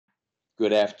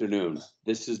Good afternoon.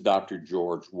 This is Dr.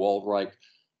 George Wohlreich.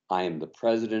 I am the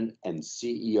president and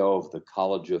CEO of the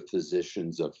College of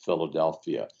Physicians of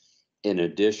Philadelphia. In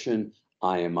addition,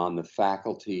 I am on the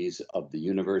faculties of the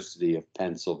University of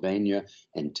Pennsylvania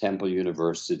and Temple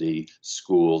University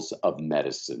Schools of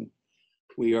Medicine.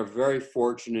 We are very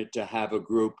fortunate to have a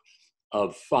group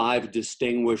of 5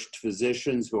 distinguished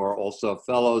physicians who are also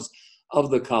fellows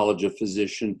of the College of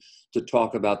Physicians to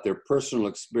talk about their personal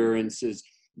experiences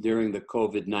during the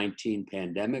COVID-19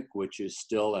 pandemic, which is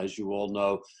still, as you all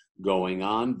know, going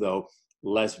on, though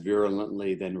less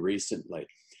virulently than recently. I'm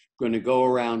going to go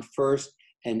around first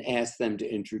and ask them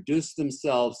to introduce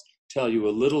themselves, tell you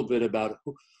a little bit about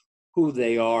who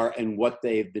they are and what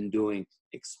they've been doing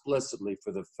explicitly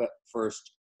for the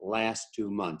last 2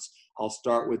 months. I'll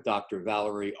start with Dr.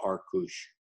 Valerie Arkoosh.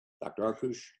 Dr.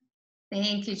 Arkoosh.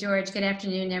 Thank you, George. Good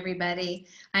afternoon, everybody.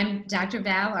 I'm Dr.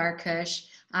 Val Arkoosh.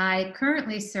 I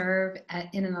currently serve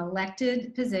in an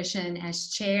elected position as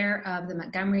chair of the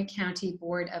Montgomery County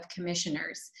Board of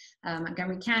Commissioners.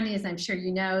 Montgomery County, as I'm sure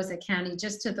you know, is a county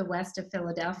just to the west of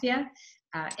Philadelphia.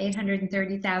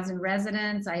 830,000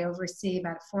 residents. I oversee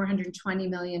about a $420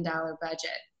 million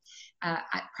budget.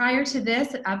 Prior to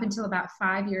this, up until about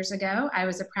 5 years ago, I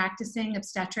was a practicing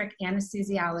obstetric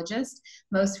anesthesiologist.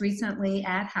 Most recently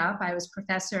at HUP, I was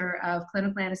professor of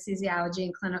clinical anesthesiology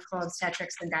and clinical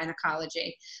obstetrics and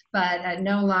gynecology, but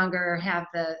no longer have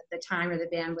the time or the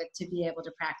bandwidth to be able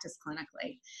to practice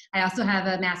clinically. I also have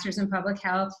a master's in public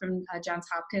health from Johns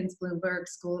Hopkins Bloomberg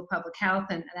School of Public Health,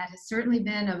 and that has certainly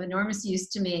been of enormous use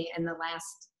to me in the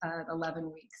last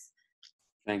 11 weeks.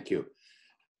 Thank you.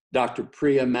 Dr.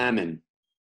 Priya Mammon.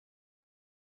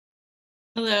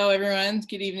 Hello, everyone.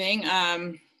 Good evening.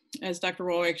 As Dr.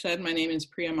 Wohlreich said, my name is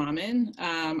Priya Mammon.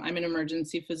 I'm an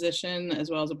emergency physician as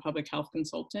well as a public health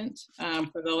consultant.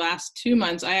 For the last 2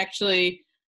 months, I actually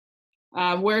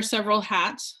wear several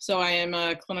hats. So I am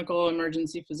a clinical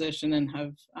emergency physician and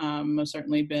have most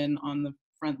certainly been on the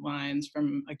front lines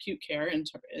from acute care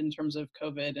in terms of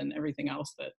COVID and everything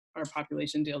else that our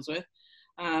population deals with.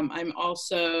 I'm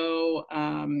also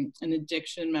an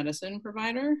addiction medicine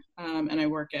provider, and I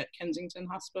work at Kensington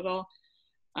Hospital,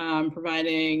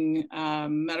 providing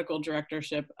medical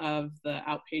directorship of the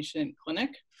outpatient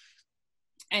clinic.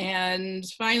 And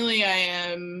finally, I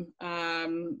am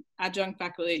adjunct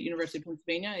faculty at University of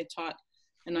Pennsylvania. I taught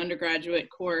an undergraduate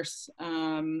course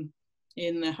in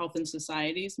the Health and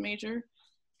Societies major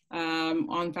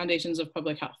on foundations of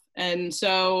public health. And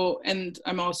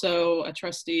I'm also a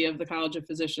trustee of the College of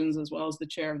Physicians as well as the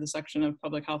chair of the section of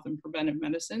public health and preventive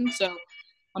medicine. So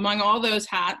among all those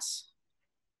hats,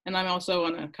 and I'm also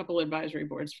on a couple advisory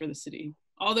boards for the city,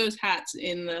 all those hats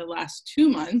in the last 2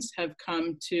 months have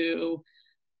come to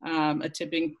a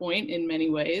tipping point in many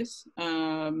ways.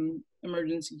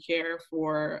 Emergency care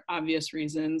for obvious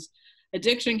reasons,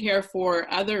 addiction care for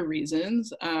other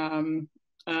reasons,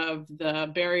 of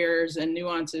the barriers and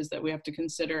nuances that we have to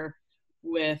consider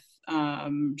with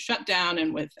shutdown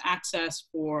and with access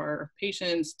for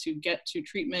patients to get to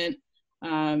treatment,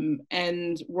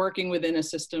 and working within a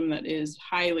system that is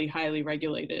highly, highly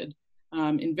regulated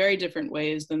in very different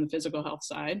ways than the physical health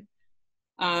side.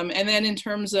 And then in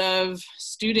terms of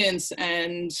students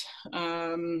and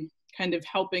kind of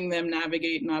helping them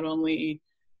navigate not only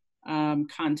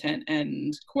content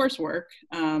and coursework,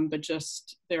 but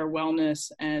just their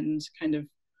wellness and kind of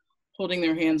holding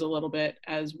their hands a little bit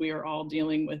as we are all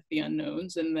dealing with the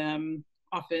unknowns and them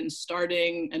often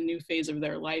starting a new phase of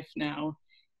their life now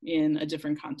in a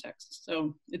different context.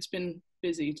 So it's been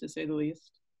busy, to say the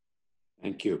least.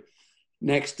 Thank you.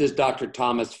 Next is Dr.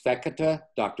 Thomas Fekete.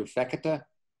 Dr. Fekete.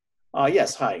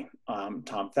 Yes, hi. I'm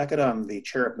Tom Fekete. I'm the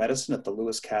chair of medicine at the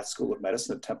Lewis Katz School of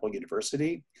Medicine at Temple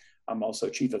University. I'm also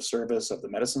chief of service of the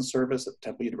medicine service at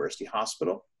Temple University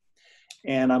Hospital.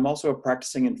 And I'm also a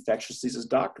practicing infectious diseases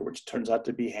doctor, which turns out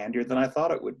to be handier than I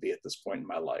thought it would be at this point in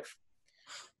my life.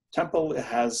 Temple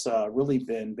has really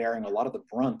been bearing a lot of the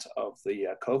brunt of the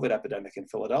COVID epidemic in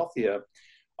Philadelphia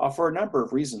for a number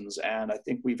of reasons. And I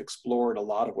think we've explored a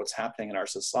lot of what's happening in our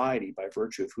society by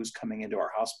virtue of who's coming into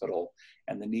our hospital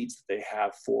and the needs that they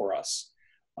have for us.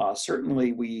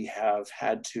 Certainly, we have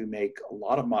had to make a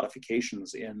lot of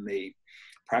modifications in the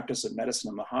practice of medicine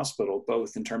in the hospital,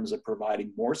 both in terms of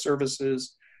providing more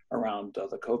services around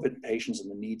the COVID patients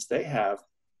and the needs they have,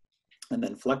 and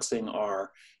then flexing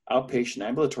our outpatient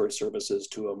ambulatory services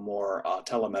to a more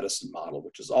telemedicine model,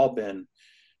 which has all been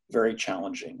very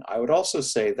challenging. I would also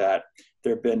say that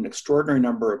there have been an extraordinary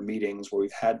number of meetings where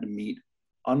we've had to meet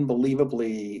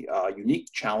unbelievably unique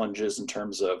challenges in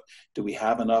terms of, do we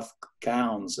have enough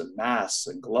gowns and masks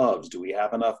and gloves? Do we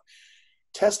have enough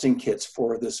testing kits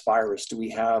for this virus? Do we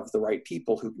have the right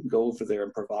people who can go over there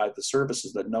and provide the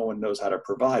services that no one knows how to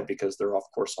provide because they're, of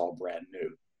course, all brand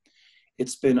new?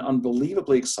 It's been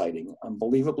unbelievably exciting,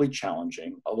 unbelievably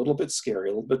challenging, a little bit scary,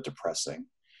 a little bit depressing.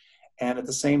 And at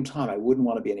the same time, I wouldn't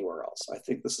want to be anywhere else. I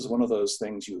think this is one of those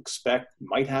things you expect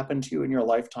might happen to you in your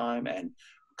lifetime and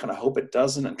kind of hope it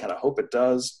doesn't and kind of hope it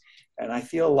does. And I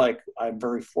feel like I'm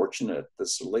very fortunate at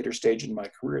this later stage in my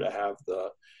career to have the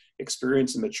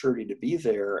experience and maturity to be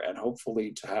there, and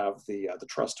hopefully to have the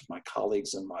trust of my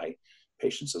colleagues and my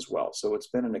patients as well. So it's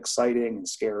been an exciting and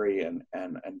scary and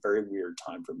very weird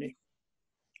time for me.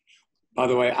 By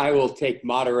the way, I will take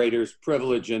moderator's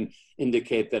privilege and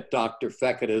indicate that Dr.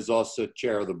 Feckett is also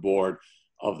chair of the board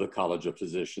of the College of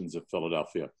Physicians of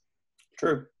Philadelphia.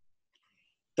 True.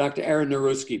 Dr. Erin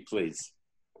Naruski, please.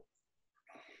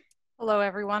 Hello,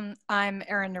 everyone. I'm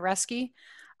Erin Nareski.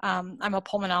 I'm a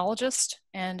pulmonologist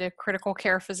and a critical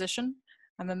care physician.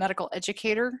 I'm a medical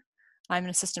educator. I'm an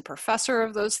assistant professor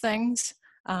of those things.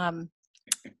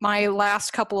 My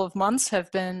last couple of months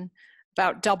have been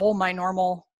about double my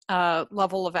normal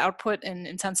level of output in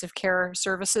intensive care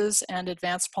services and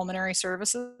advanced pulmonary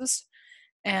services.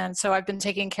 And so I've been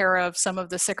taking care of some of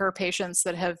the sicker patients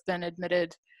that have been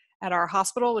admitted at our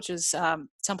hospital, which is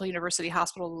Temple University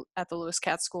Hospital at the Lewis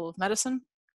Katz School of Medicine.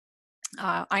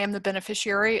 I am the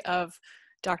beneficiary of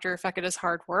Dr. Fecketta's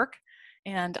hard work.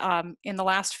 And in the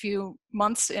last few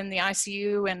months in the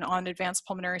ICU and on advanced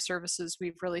pulmonary services,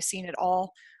 we've really seen it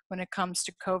all when it comes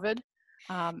to COVID.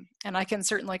 And I can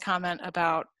certainly comment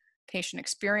about patient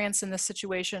experience in this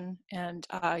situation and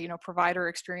provider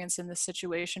experience in this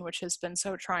situation, which has been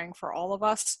so trying for all of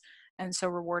us and so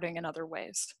rewarding in other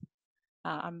ways.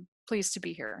 I'm pleased to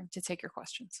be here and to take your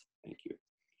questions. Thank you.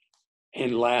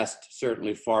 And last,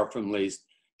 certainly far from least,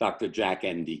 Dr. Jack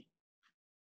Ende.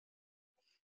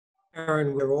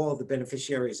 Aaron, we're all the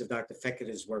beneficiaries of Dr.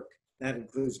 Fecketta's work. That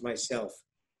includes myself.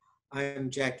 I'm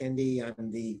Jack Ende. I'm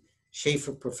the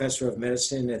Schaeffer Professor of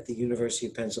Medicine at the University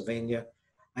of Pennsylvania.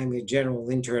 I'm a general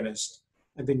internist.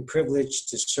 I've been privileged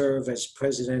to serve as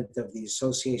president of the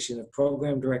Association of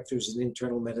Program Directors in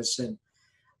Internal Medicine.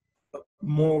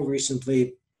 More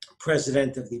recently,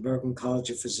 president of the American College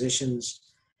of Physicians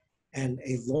and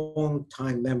a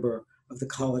long-time member of the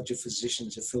College of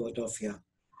Physicians of Philadelphia.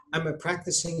 I'm a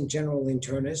practicing general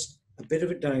internist, a bit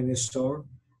of a dinosaur.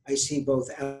 I see both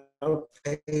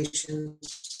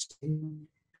outpatients,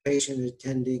 inpatient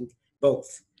attending,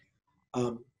 both.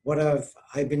 What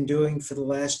I've been doing for the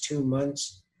last 2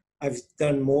 months, I've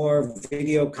done more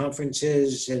video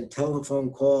conferences and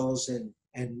telephone calls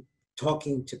and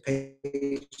talking to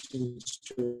patients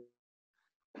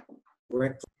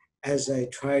directly as I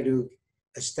try to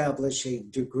establish a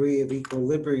degree of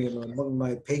equilibrium among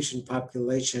my patient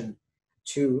population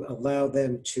to allow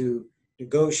them to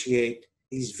negotiate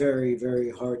these very, very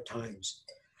hard times.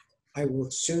 I will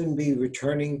soon be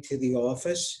returning to the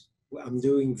office. I'm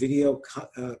doing video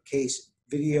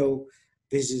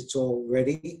visits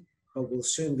already, but we'll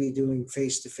soon be doing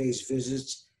face-to-face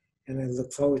visits. And I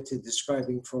look forward to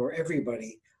describing for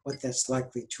everybody what that's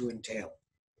likely to entail.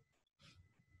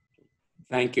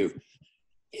 Thank you.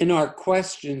 In our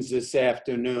questions this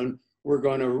afternoon, we're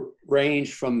going to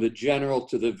range from the general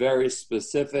to the very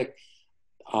specific.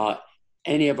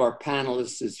 Any of our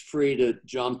panelists is free to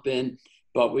jump in,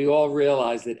 but we all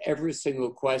realize that every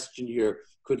single question here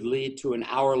could lead to an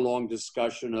hour-long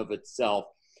discussion of itself.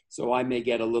 So I may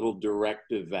get a little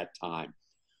directive at time.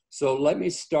 So let me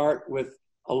start with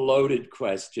a loaded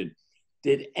question.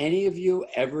 Did any of you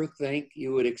ever think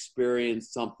you would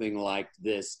experience something like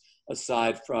this,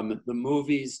 aside from the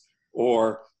movies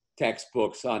or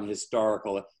textbooks on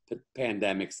historical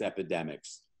pandemics,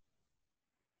 epidemics?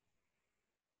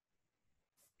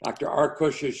 Dr.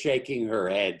 Arkoosh is shaking her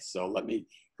head, so let me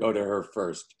go to her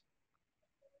first.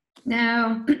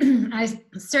 No, I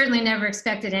certainly never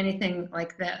expected anything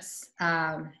like this,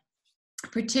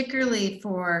 particularly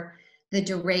for the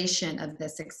duration of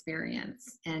this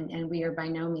experience, and we are by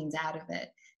no means out of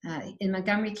it. In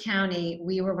Montgomery County,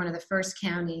 we were one of the first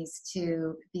counties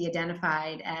to be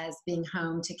identified as being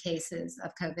home to cases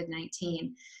of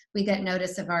COVID-19. We got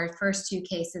notice of our first 2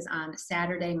 cases on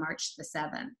Saturday, March the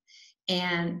 7th.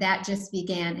 And that just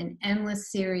began an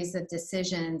endless series of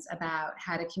decisions about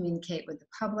how to communicate with the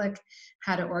public,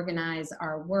 how to organize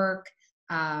our work.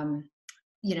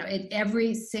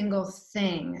 Every single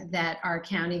thing that our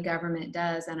county government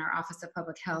does and our Office of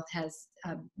Public Health has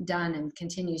done and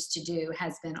continues to do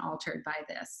has been altered by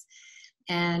this.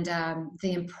 And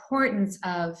the importance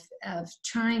of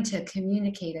trying to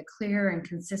communicate a clear and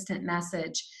consistent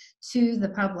message to the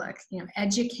public,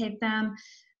 educate them,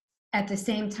 at the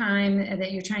same time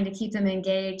that you're trying to keep them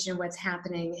engaged in what's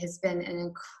happening has been an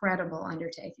incredible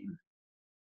undertaking.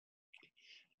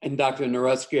 And Dr.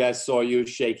 Naruski, I saw you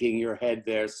shaking your head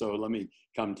there, so let me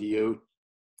come to you.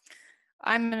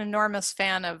 I'm an enormous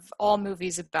fan of all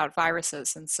movies about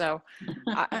viruses. And so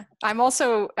I'm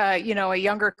also, you know, a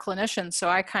younger clinician. So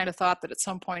I kind of thought that at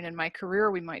some point in my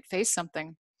career, we might face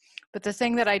something. But the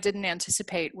thing that I didn't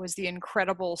anticipate was the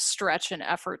incredible stretch and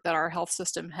effort that our health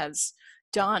system has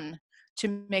done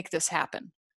to make this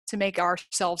happen, to make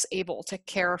ourselves able to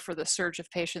care for the surge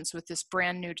of patients with this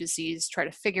brand new disease, try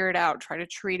to figure it out, try to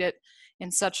treat it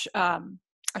in such a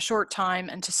short time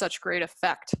and to such great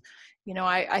effect. You know,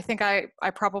 I think I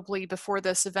probably before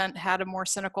this event had a more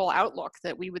cynical outlook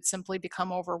that we would simply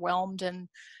become overwhelmed and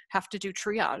have to do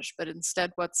triage. But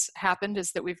instead what's happened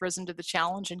is that we've risen to the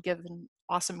challenge and given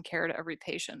awesome care to every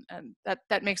patient. And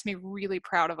that makes me really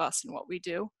proud of us and what we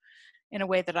do in a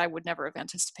way that I would never have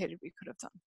anticipated we could have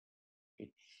done.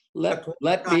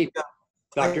 Let me,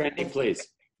 Dr. Ende, please.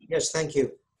 Yes, thank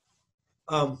you.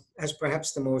 As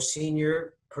perhaps the more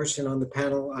senior person on the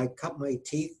panel, I cut my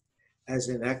teeth as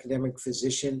an academic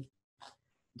physician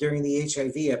during the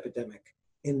HIV epidemic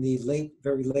in the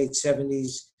very late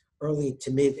 70s, early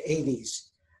to mid 80s.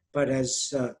 But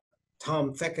as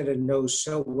Tom Feckeda knows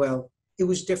so well, it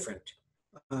was different.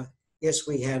 Yes,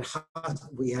 we had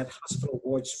hospital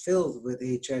wards filled with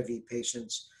HIV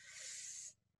patients,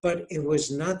 but it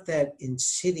was not that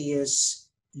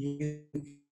insidious. You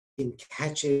can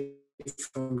catch it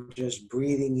from just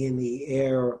breathing in the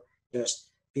air,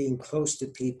 just being close to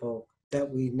people that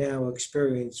we now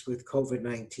experience with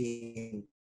COVID-19.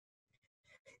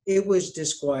 It was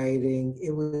disquieting,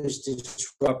 it was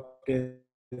disruptive,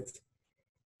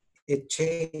 it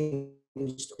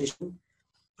changed,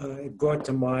 it brought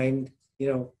to mind, you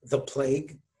know, the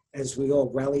plague as we all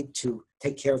rallied to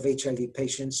take care of HIV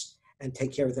patients and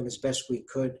take care of them as best we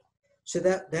could. So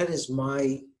that is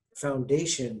my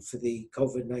foundation for the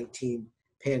COVID-19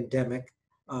 pandemic.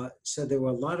 So there were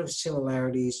a lot of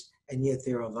similarities, and yet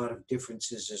there are a lot of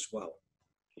differences as well.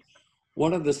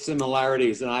 One of the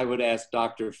similarities, and I would ask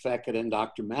Dr. Feckeda and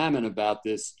Dr. Mammon about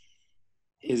this,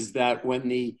 is that when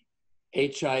the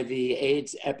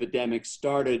HIV/AIDS epidemic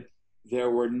started,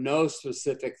 there were no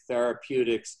specific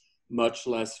therapeutics, much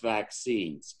less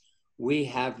vaccines. We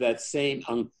have that same,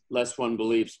 unless one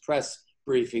believes press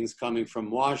briefings coming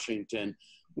from Washington,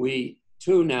 we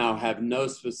too now have no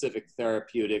specific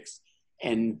therapeutics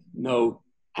and no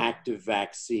active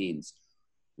vaccines.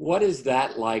 What is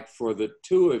that like for the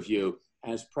two of you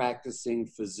as practicing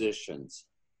physicians?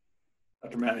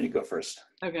 Dr. Mammon, you go first.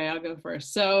 Okay, I'll go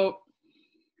first. So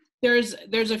there's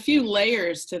a few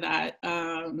layers to that.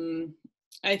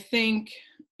 I think,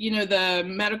 you know, the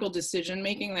medical decision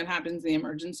making that happens in the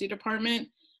emergency department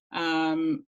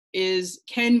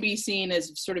can be seen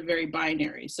as sort of very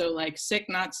binary. So like sick,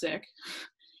 not sick.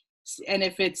 And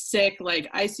if it's sick,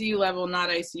 like ICU level, not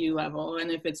ICU level. And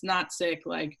if it's not sick,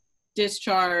 like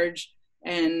discharge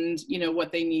and, you know,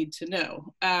 what they need to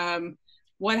know.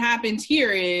 What happens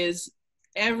here is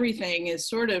everything is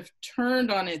sort of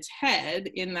turned on its head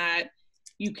in that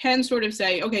you can sort of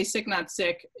say, okay, sick, not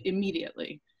sick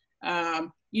immediately.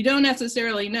 You don't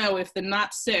necessarily know if the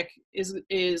not sick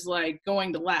is like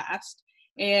going to last.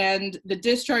 And the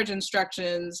discharge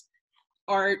instructions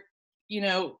are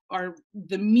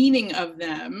the meaning of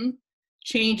them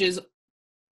changes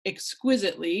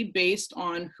exquisitely based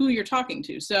on who you're talking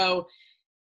to. So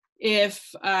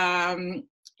if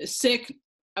sick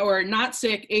or not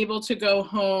sick, able to go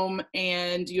home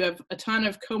and you have a ton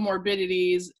of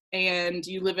comorbidities and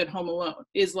you live at home alone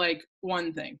is like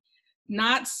one thing.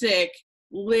 Not sick,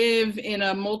 live in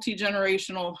a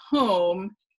multi-generational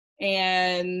home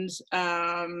and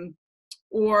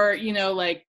or, you know,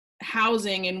 like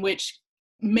housing in which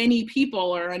many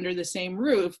people are under the same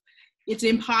roof, it's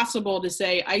impossible to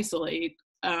say isolate,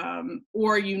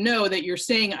 or you know that you're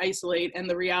saying isolate and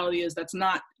the reality is that's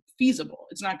not feasible.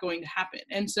 It's not going to happen.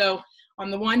 And so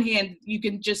on the one hand, you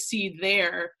can just see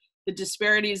there the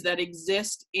disparities that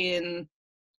exist in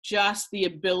just the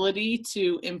ability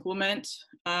to implement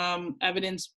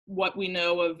evidence, what we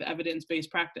know of evidence-based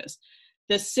practice.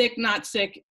 The sick, not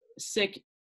sick, sick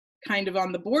kind of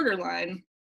on the borderline,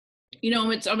 you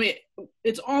know,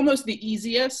 it's almost the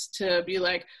easiest to be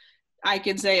like, I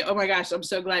can say, oh my gosh, I'm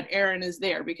so glad Erin is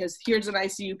there because here's an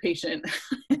ICU patient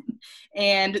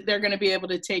and they're going to be able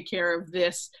to take care of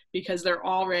this because they're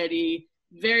already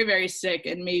very, very sick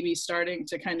and maybe starting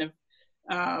to kind of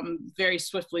very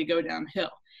swiftly go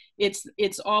downhill.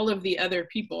 It's all of the other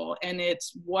people and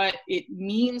it's what it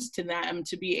means to them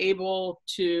to be able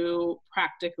to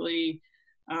practically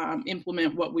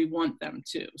implement what we want them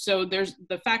to. So there's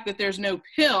the fact that there's no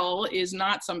pill is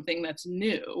not something that's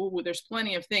new. There's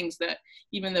plenty of things that,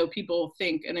 even though people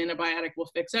think an antibiotic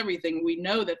will fix everything, we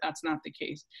know that that's not the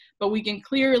case. But we can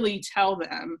clearly tell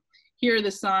them, here are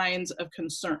the signs of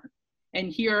concern, and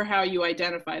here are how you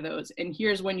identify those, and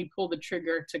here's when you pull the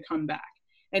trigger to come back.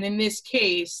 And in this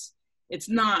case, it's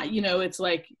not, you know, it's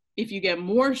like if you get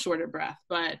more short of breath,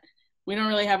 but we don't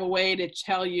really have a way to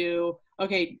tell you,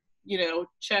 okay, you know,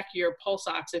 check your pulse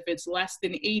ox. If it's less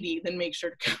than 80, then make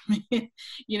sure to come in.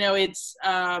 You know, it's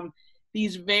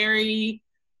these very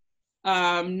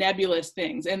nebulous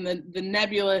things. And the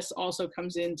nebulous also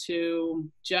comes into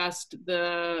just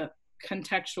the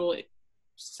contextual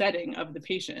setting of the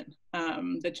patient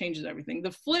that changes everything.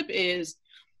 The flip is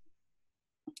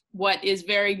what is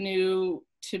very new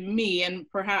to me, and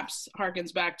perhaps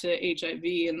harkens back to HIV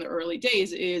in the early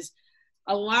days, is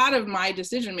a lot of my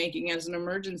decision making as an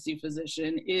emergency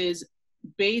physician is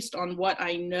based on what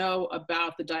I know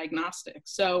about the diagnostic.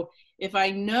 So if I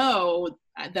know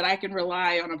that I can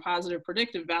rely on a positive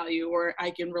predictive value, or I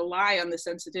can rely on the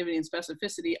sensitivity and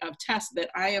specificity of tests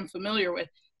that I am familiar with,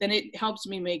 then it helps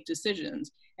me make decisions.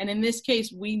 And in this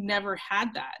case, we never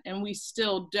had that, and we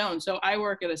still don't. So I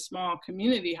work at a small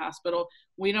community hospital.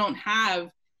 We don't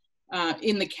have,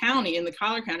 in the county, in the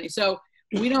Collier County, so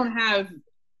we don't have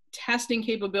testing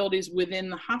capabilities within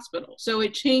the hospital. So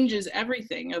it changes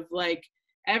everything, of like,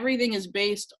 everything is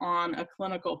based on a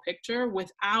clinical picture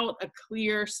without a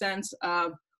clear sense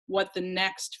of what the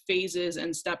next phases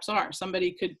and steps are.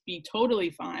 Somebody could be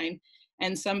totally fine,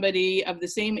 and somebody of the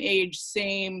same age,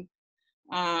 same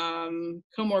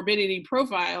comorbidity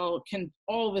profile can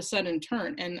all of a sudden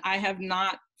turn. And I have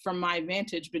not, from my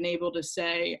vantage, been able to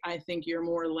say, I think you're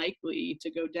more likely to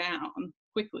go down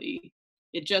quickly.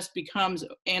 It just becomes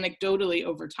anecdotally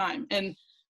over time. And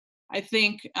I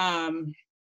think, I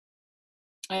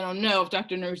don't know if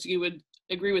Dr. Nursky would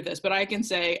agree with this, but I can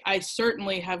say I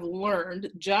certainly have learned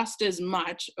just as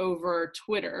much over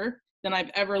Twitter than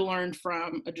I've ever learned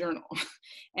from a journal.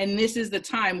 And this is the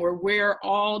time where we're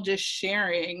all just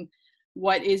sharing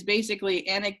what is basically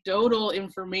anecdotal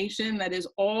information that is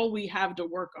all we have to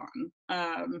work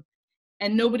on.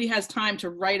 And nobody has time to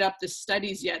write up the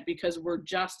studies yet because we're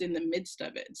just in the midst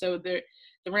of it. So the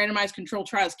randomized controlled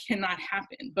trials cannot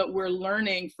happen, but we're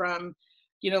learning from,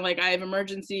 you know, like I have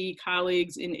emergency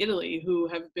colleagues in Italy who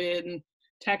have been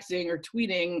texting or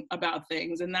tweeting about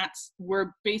things, and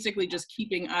we're basically just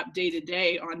keeping up day to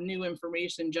day on new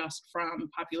information just from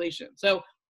population. So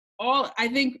I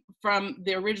think from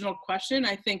the original question,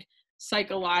 I think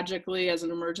psychologically as an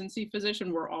emergency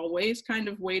physician, we're always kind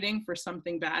of waiting for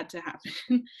something bad to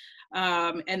happen.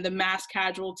 And the mass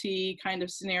casualty kind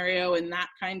of scenario and that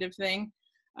kind of thing.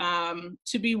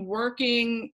 To be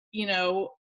working, you know,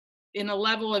 in a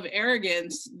level of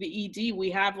arrogance, the ED,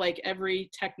 we have like every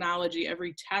technology,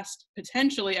 every test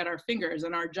potentially at our fingers,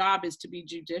 and our job is to be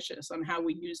judicious on how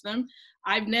we use them.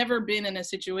 I've never been in a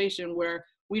situation where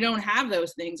we don't have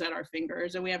those things at our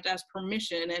fingers and we have to ask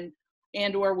permission,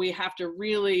 and or we have to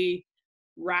really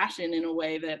ration in a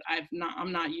way that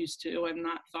I'm not used to, I've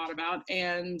not thought about,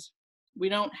 and we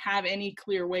don't have any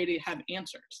clear way to have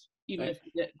answers, even if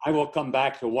we did. I will come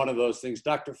back to one of those things.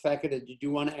 Dr. Fekete, did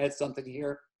you want to add something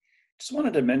here? Just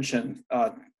wanted to mention,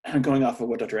 going off of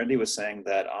what Dr. Ende was saying,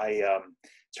 that I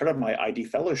started my ID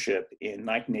fellowship in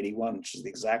 1981, which is the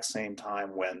exact same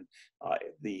time when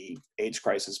the AIDS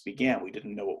crisis began. We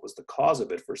didn't know what was the cause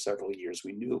of it for several years.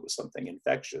 We knew it was something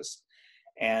infectious.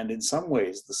 And in some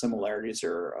ways, the similarities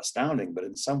are astounding, but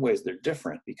in some ways they're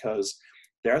different, because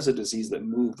there's a disease that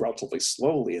moved relatively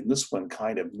slowly, and this one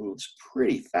kind of moves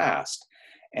pretty fast.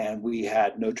 And we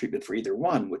had no treatment for either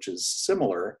one, which is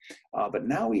similar. But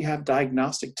now we have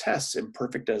diagnostic tests,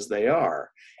 imperfect as they are.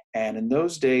 And in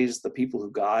those days, the people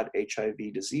who got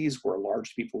HIV disease were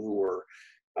large people who were,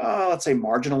 let's say,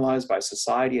 marginalized by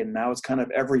society, and now it's kind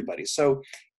of everybody. So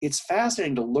it's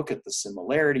fascinating to look at the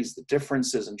similarities, the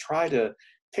differences, and try to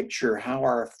picture how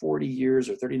our 40 years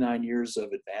or 39 years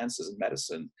of advances in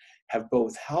medicine have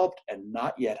both helped and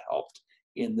not yet helped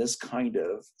in this kind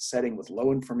of setting with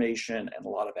low information and a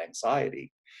lot of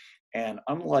anxiety. And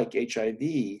unlike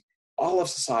HIV, all of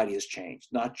society has changed,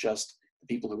 not just the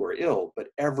people who are ill, but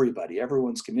everybody.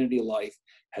 Everyone's community life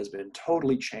has been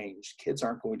totally changed. Kids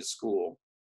aren't going to school.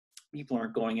 People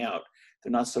aren't going out.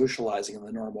 They're not socializing in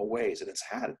the normal ways. And it's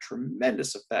had a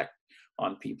tremendous effect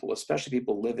on people, especially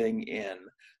people living in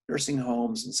nursing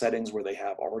homes and settings where they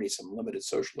have already some limited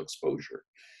social exposure.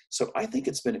 So I think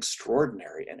it's been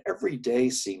extraordinary, and every day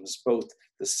seems both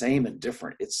the same and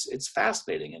different. It's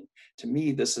fascinating, and to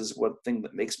me, this is one thing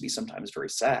that makes me sometimes very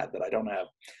sad, that I don't have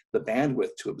the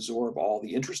bandwidth to absorb all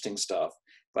the interesting stuff,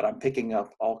 but I'm picking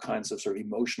up all kinds of sort of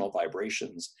emotional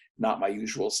vibrations, not my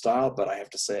usual style, but I have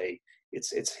to say,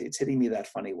 it's hitting me that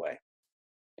funny way.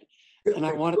 And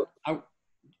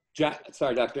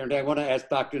sorry, Dr. Ende, I want to ask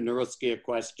Dr. Naruski a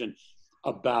question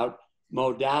about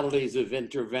modalities of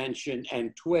intervention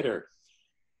and Twitter.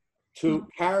 To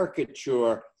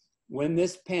caricature, when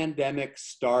this pandemic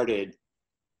started,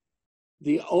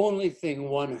 the only thing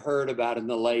one heard about in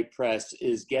the lay press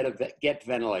is get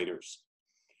ventilators.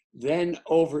 Then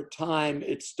over time,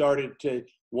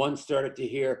 one started to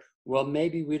hear, well,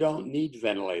 maybe we don't need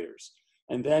ventilators.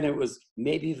 And then it was,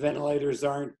 maybe ventilators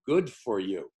aren't good for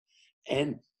you.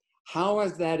 And how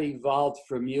has that evolved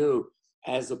from you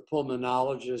as a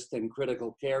pulmonologist and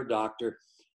critical care doctor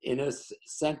in a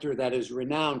center that is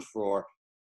renowned for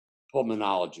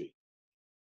pulmonology?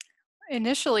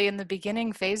 Initially, in the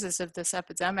beginning phases of this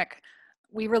epidemic,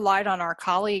 we relied on our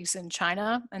colleagues in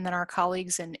China and then our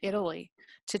colleagues in Italy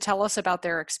to tell us about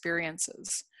their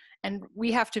experiences. And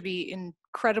we have to be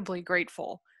incredibly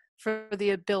grateful for the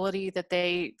ability that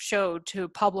they showed to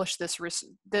publish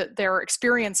their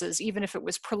experiences, even if it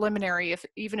was preliminary,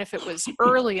 even if it was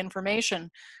early information,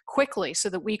 quickly, so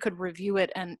that we could review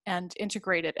it and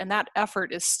integrate it. And that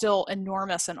effort is still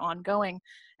enormous and ongoing,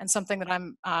 and something that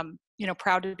I'm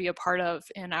proud to be a part of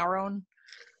in our own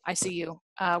ICU,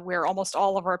 where almost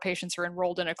all of our patients are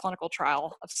enrolled in a clinical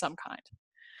trial of some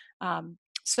kind.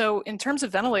 So in terms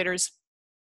of ventilators,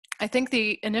 I think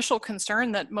the initial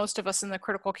concern that most of us in the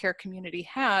critical care community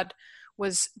had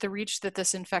was the reach that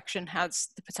this infection has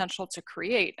the potential to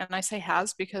create. And I say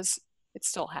has because it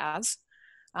still has.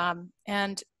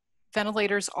 And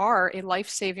ventilators are a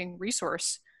life-saving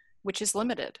resource, which is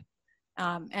limited.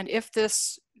 And if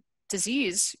this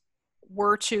disease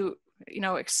were to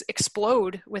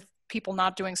explode with people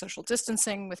not doing social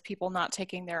distancing, with people not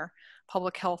taking their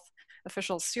public health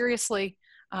officials seriously,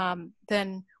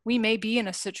 then we may be in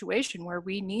a situation where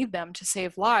we need them to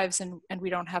save lives and we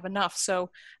don't have enough. So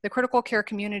the critical care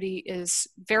community is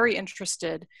very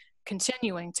interested,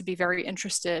 continuing to be very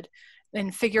interested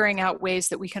in figuring out ways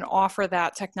that we can offer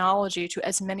that technology to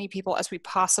as many people as we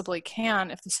possibly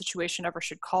can if the situation ever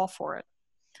should call for it.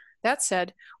 That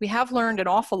said, we have learned an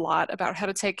awful lot about how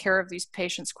to take care of these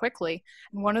patients quickly.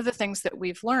 And one of the things that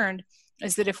we've learned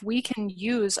is that if we can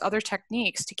use other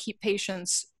techniques to keep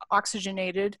patients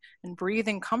oxygenated and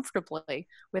breathing comfortably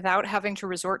without having to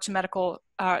resort to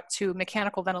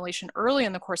mechanical ventilation early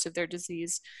in the course of their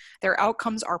disease, their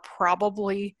outcomes are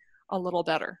probably a little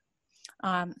better.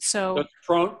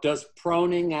 Does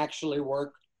proning actually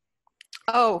work?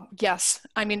 Oh, yes.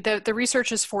 I mean, the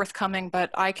research is forthcoming, but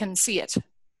I can see it.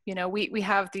 We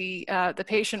have the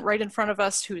patient right in front of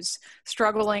us who's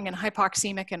struggling and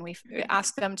hypoxemic, and we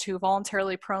ask them to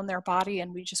voluntarily prone their body,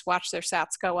 and we just watch their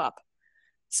SATs go up.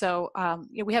 So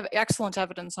we have excellent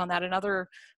evidence on that in other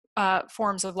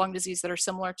forms of lung disease that are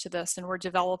similar to this, and we're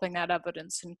developing that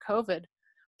evidence in COVID.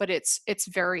 But it's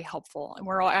very helpful, and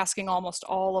we're asking almost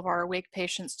all of our awake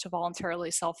patients to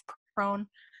voluntarily self-prone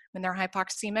when they're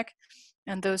hypoxemic.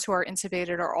 And those who are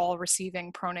intubated are all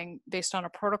receiving proning based on a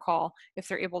protocol if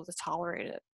they're able to tolerate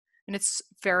it. And it's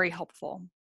very helpful.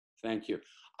 Thank you.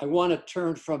 I want to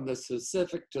turn from the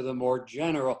specific to the more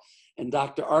general. And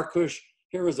Dr. Arkoosh,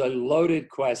 here is a loaded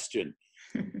question.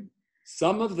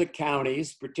 Some of the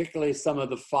counties, particularly some of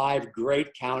the 5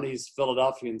 great counties,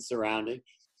 Philadelphia and surrounding,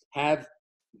 have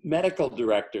medical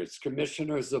directors,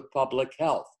 commissioners of public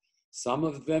health. Some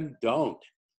of them don't.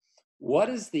 What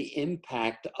is the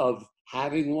impact of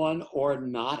having one or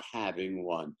not having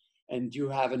one? And do you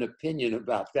have an opinion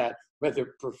about that,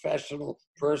 whether professional,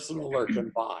 personal, or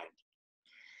combined?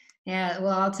 Yeah,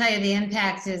 well, I'll tell you, the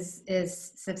impact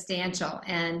is substantial.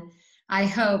 And I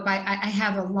hope, I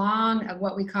have a long,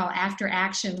 what we call after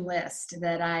action list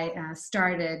that I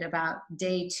started about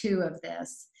day 2 of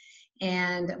this.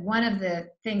 And one of the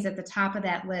things at the top of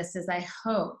that list is I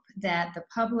hope that the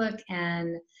public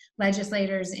and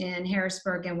legislators in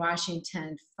Harrisburg and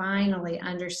Washington finally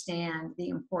understand the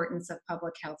importance of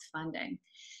public health funding.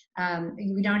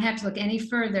 We don't have to look any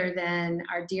further than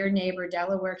our dear neighbor,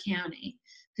 Delaware County,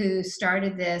 who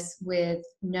started this with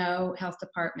no health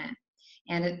department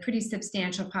and a pretty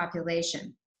substantial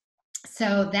population.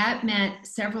 So that meant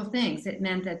several things. It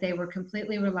meant that they were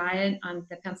completely reliant on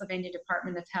the Pennsylvania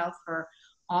Department of Health for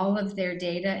all of their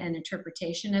data and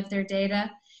interpretation of their data.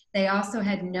 They also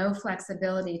had no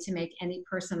flexibility to make any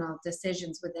personal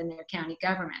decisions within their county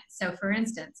government. So for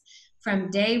instance, from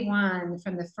day one,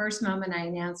 from the first moment I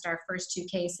announced our first 2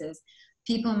 cases,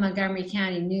 people in Montgomery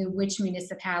County knew which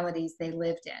municipalities they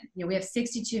lived in. You know, we have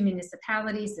 62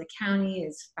 municipalities. The county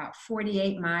is about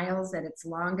 48 miles at its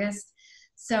longest.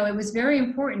 So it was very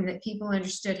important that people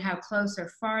understood how close or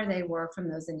far they were from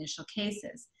those initial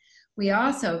cases. We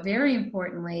also, very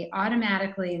importantly,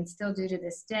 automatically, and still do to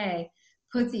this day,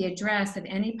 put the address of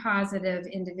any positive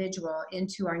individual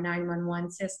into our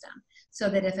 911 system, so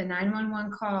that if a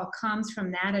 911 call comes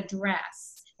from that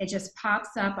address, it just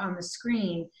pops up on the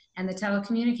screen, and the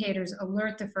telecommunicators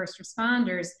alert the first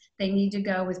responders they need to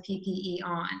go with PPE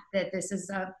on, that this is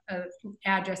a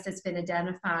address that's been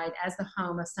identified as the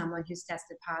home of someone who's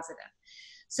tested positive.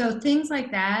 So things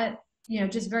like that, you know,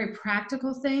 just very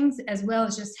practical things, as well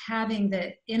as just having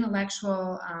the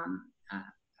intellectual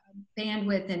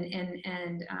bandwidth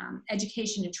and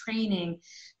education and training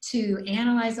to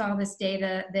analyze all this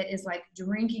data that is like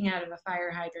drinking out of a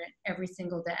fire hydrant every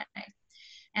single day.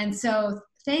 And so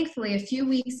thankfully, a few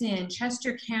weeks in,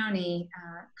 Chester County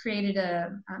created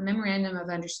a memorandum of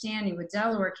understanding with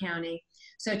Delaware County.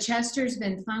 So Chester's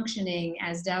been functioning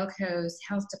as Delco's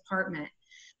health department.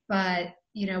 But,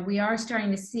 you know, we are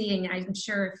starting to see, and I'm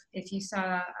sure if you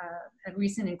saw a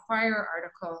recent Inquirer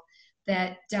article,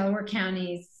 that Delaware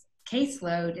County's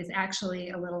caseload is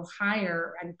actually a little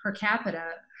higher, and per capita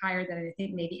higher than I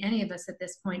think maybe any of us at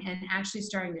this point, and actually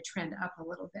starting to trend up a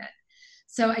little bit.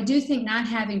 So I do think not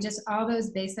having just all those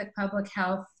basic public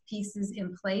health pieces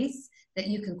in place that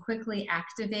you can quickly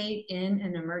activate in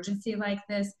an emergency like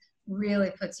this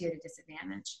really puts you at a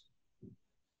disadvantage.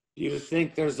 Do you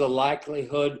think there's a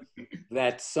likelihood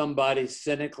that somebody,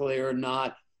 cynically or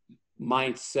not,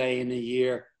 might say in a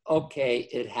year, okay,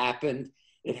 it happened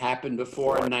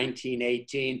before in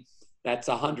 1918, that's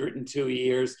 102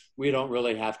 years, we don't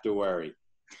really have to worry?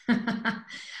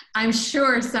 I'm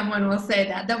sure someone will say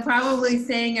that. They'll probably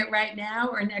saying it right now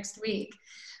or next week.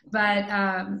 But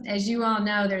as you all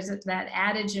know, there's that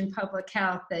adage in public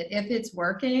health that if it's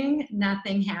working,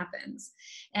 nothing happens.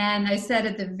 And I said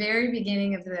at the very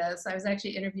beginning of this, I was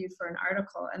actually interviewed for an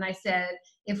article, and I said,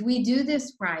 if we do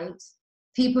this right,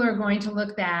 people are going to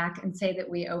look back and say that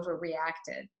we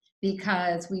overreacted,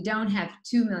 because we don't have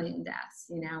 2 million deaths.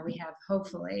 You know, we have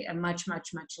hopefully a much, much,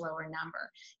 much lower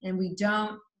number. And we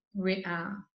don't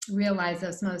realize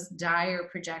those most dire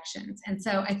projections. And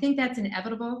so I think that's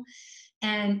inevitable.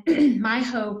 And my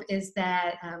hope is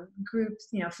that groups,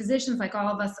 you know, physicians like all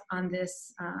of us on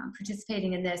this,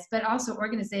 participating in this, but also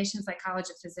organizations like College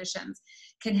of Physicians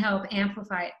can help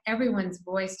amplify everyone's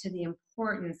voice to the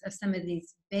importance of some of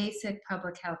these basic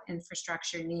public health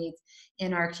infrastructure needs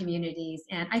in our communities.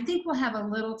 And I think we'll have a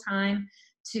little time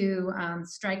to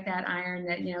strike that iron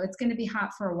that, you know, it's going to be hot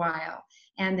for a while,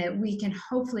 and that we can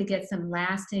hopefully get some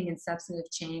lasting and substantive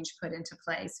change put into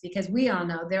place, because we all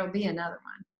know there'll be another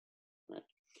one.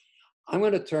 I'm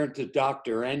going to turn to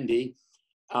Dr. Ende.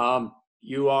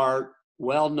 You are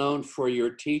well known for your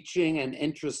teaching and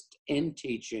interest in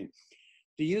teaching.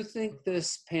 Do you think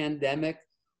this pandemic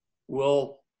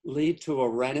will lead to a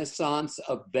renaissance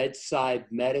of bedside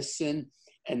medicine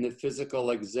and the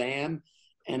physical exam?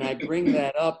 And I bring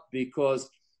that up because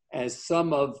as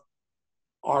some of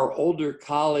our older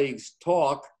colleagues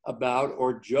talk about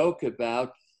or joke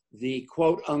about, the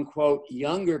quote unquote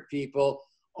younger people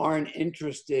aren't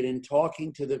interested in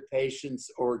talking to the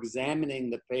patients or examining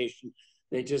the patient.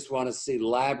 They just want to see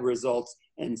lab results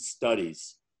and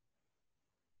studies.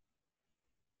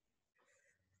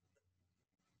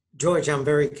 George, I'm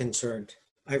very concerned.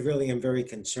 I really am very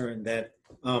concerned that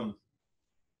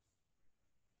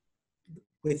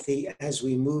as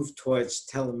we move towards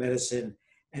telemedicine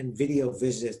and video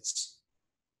visits,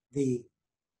 the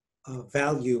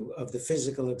value of the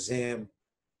physical exam,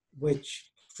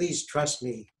 which, please trust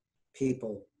me,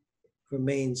 people,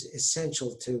 remains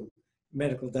essential to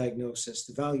medical diagnosis.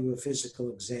 The value of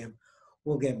physical exam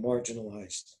will get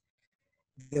marginalized.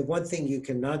 The one thing you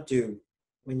cannot do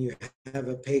when you have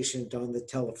a patient on the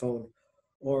telephone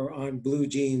or on Blue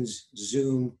Jeans,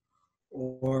 Zoom,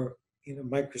 or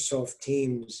Microsoft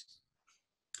Teams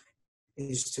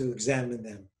is to examine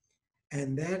them.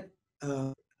 And that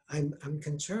I'm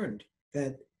concerned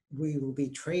that we will be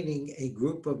training a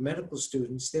group of medical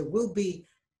students. There will be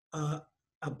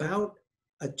about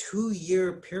a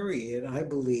 2-year period, I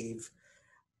believe,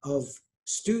 of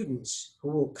students who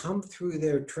will come through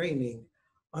their training,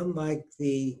 unlike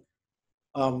the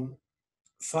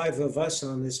 5 of us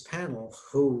on this panel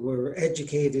who were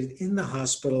educated in the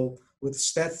hospital with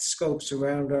stethoscopes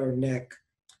around our neck.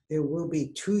 There will be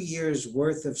 2 years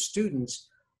worth of students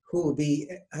who will be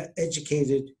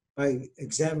educated by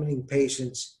examining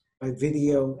patients by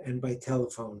video and by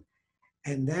telephone.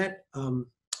 And that,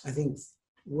 I think,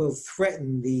 will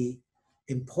threaten the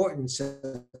importance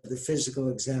of the physical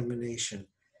examination.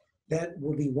 That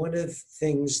will be one of the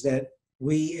things that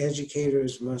we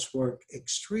educators must work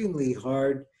extremely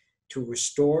hard to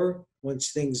restore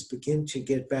once things begin to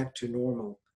get back to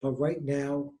normal. But right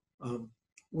now,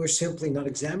 we're simply not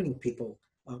examining people.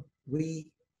 We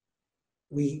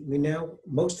now,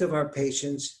 most of our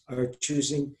patients are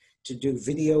choosing to do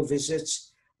video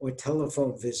visits or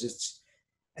telephone visits,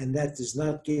 and that does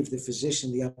not give the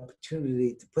physician the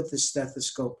opportunity to put the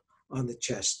stethoscope on the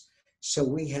chest. So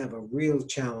we have a real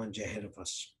challenge ahead of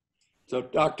us. So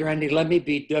Dr. Ende, let me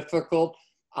be difficult.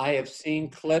 I have seen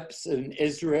clips in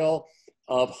Israel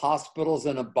of hospitals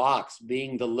in a box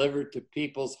being delivered to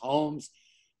people's homes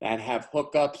that have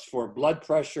hookups for blood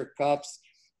pressure cuffs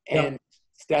and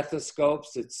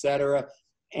stethoscopes, etc.,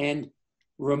 and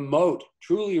remote,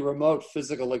 truly remote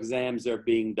physical exams are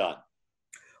being done.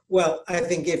 Well, I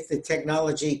think if the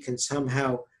technology can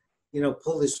somehow,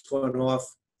 pull this one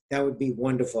off, that would be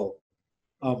wonderful.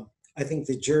 I think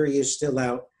the jury is still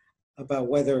out about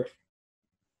whether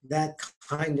that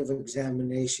kind of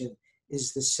examination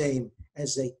is the same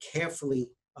as a carefully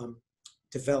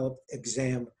developed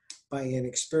exam by an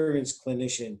experienced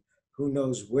clinician who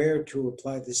knows where to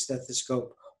apply the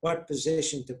stethoscope, what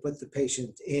position to put the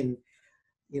patient in,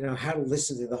 how to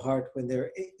listen to the heart when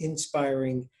they're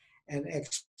inspiring and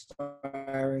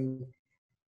expiring.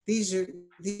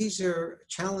 These are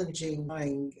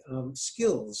challenging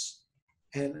skills,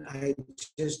 and I'm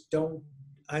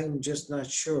just not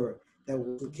sure that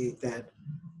we'll replicate that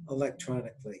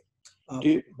electronically.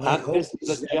 This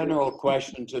is a general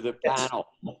question to the panel.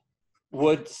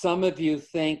 Would some of you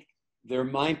think there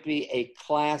might be a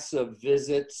class of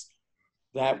visits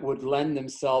that would lend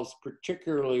themselves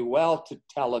particularly well to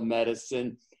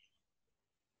telemedicine,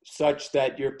 such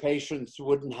that your patients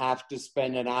wouldn't have to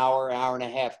spend an hour, hour and a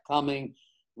half coming,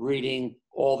 reading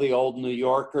all the old New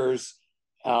Yorkers,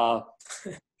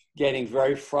 getting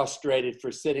very frustrated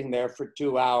for sitting there for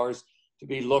 2 hours, to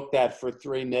be looked at for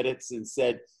 3 minutes and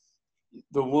said,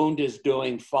 the wound is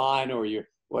doing fine, or your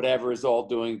whatever is all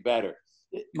doing better?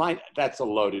 That's a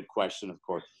loaded question, of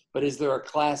course, but is there a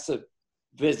class of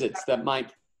visits that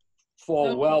might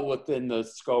fall well within the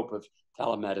scope of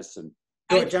telemedicine?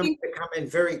 George, I'm going to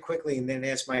comment very quickly and then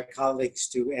ask my colleagues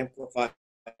to amplify.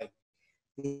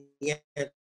 The answer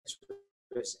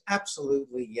is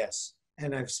absolutely yes.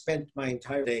 And I've spent my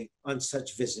entire day on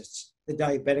such visits. The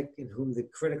diabetic, in whom the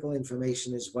critical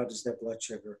information is what is their blood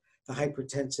sugar. The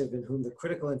hypertensive, in whom the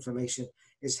critical information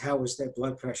is how is their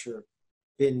blood pressure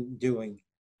been doing.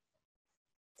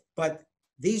 But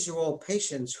these are all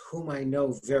patients whom I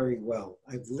know very well.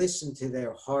 I've listened to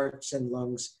their hearts and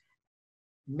lungs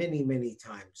many, many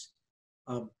times.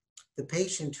 The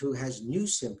patient who has new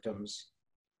symptoms,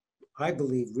 I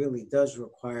believe, really does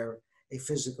require a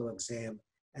physical exam,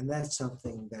 and that's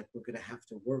something that we're going to have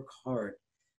to work hard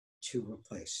to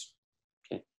replace.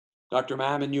 Okay. Dr.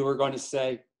 Mammon, you were going to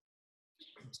say?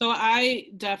 So I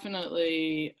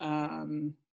definitely,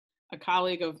 a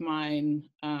colleague of mine,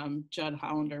 Judd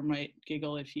Hollander, might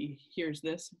giggle if he hears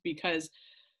this, because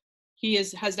he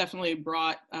has definitely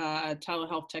brought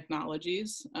telehealth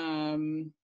technologies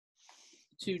to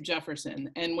Jefferson.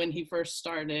 And when he first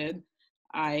started,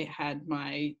 I had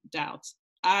my doubts.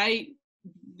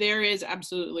 There is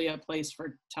absolutely a place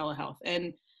for telehealth.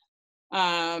 And,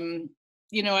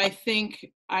 I think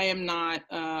I am not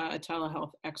a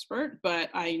telehealth expert, but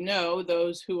I know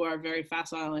those who are very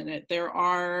facile in it. There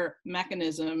are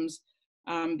mechanisms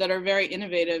that are very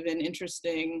innovative and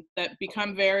interesting that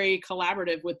become very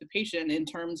collaborative with the patient in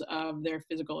terms of their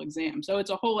physical exam. So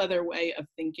it's a whole other way of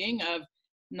thinking, of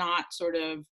not sort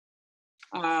of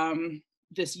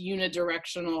this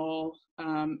unidirectional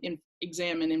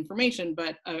exam and information,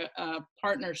 but a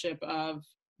partnership of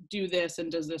do this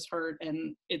and does this hurt,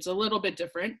 and it's a little bit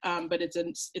different, but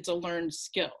it's a learned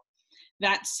skill.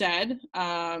 That said,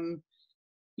 as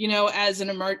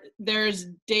there's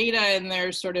data and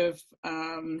there's sort of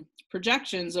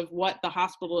projections of what the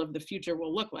hospital of the future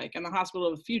will look like, and the hospital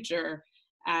of the future,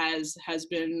 as has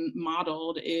been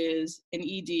modeled, is an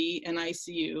ED, an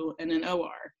ICU, and an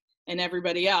OR, and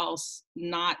everybody else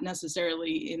not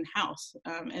necessarily in-house,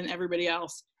 and everybody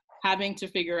else having to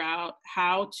figure out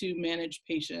how to manage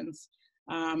patients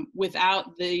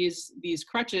without these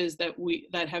crutches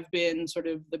that have been sort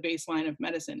of the baseline of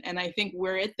medicine. And I think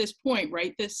we're at this point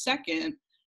right this second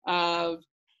of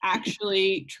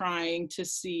actually trying to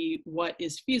see what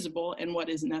is feasible and what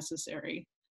is necessary.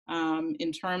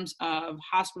 in terms of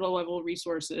hospital level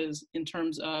resources, in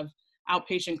terms of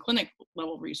outpatient clinic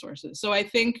level resources. So I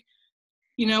think,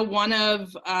 you know, one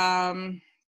of,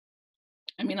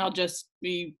 I mean, I'll just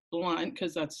be blunt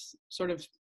because that's sort of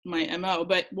my MO,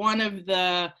 but one of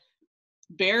the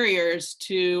barriers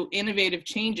to innovative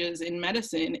changes in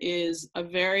medicine is a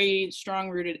very strong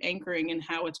rooted anchoring in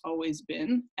how it's always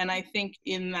been. And I think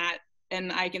in that,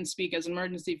 and I can speak as an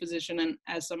emergency physician and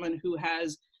as someone who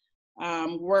has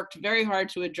worked very hard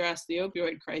to address the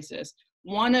opioid crisis,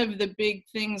 one of the big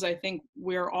things I think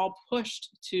we're all pushed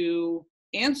to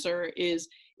answer is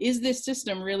this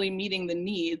system really meeting the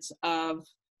needs of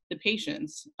the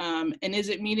patients? And is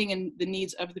it meeting the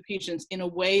needs of the patients in a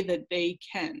way that they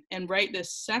can? And right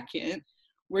this second,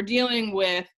 we're dealing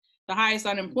with the highest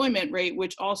unemployment rate,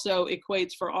 which also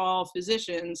equates for all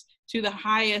physicians to the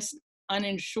highest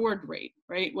uninsured rate,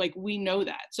 right? Like, we know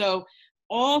that. So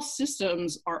all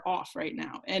systems are off right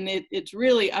now. And it's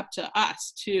really up to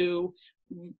us to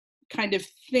kind of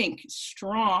think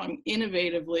strong,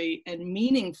 innovatively, and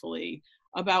meaningfully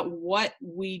about what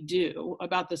we do,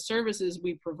 about the services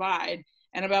we provide,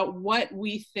 and about what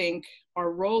we think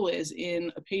our role is in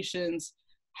a patient's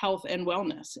health and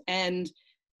wellness. And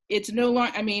it's no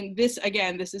longer, I mean, this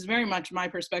is very much my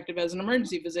perspective as an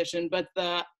emergency physician, but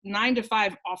the 9 to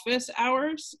 5 office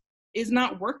hours is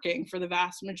not working for the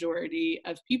vast majority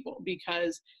of people,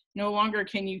 because no longer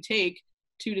can you take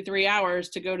 2 to 3 hours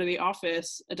to go to the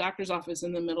office, a doctor's office,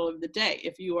 in the middle of the day.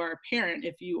 If you are a parent,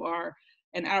 if you are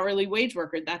an hourly wage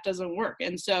worker, that doesn't work.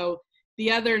 And so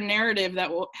the other narrative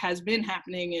that has been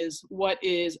happening is what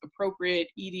is appropriate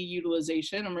ED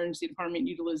utilization, emergency department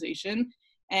utilization,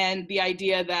 and the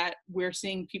idea that we're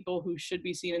seeing people who should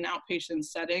be seen in outpatient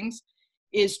settings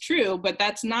is true, but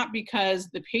that's not because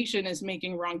the patient is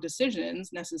making wrong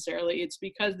decisions necessarily. It's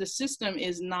because the system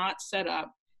is not set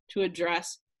up to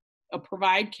address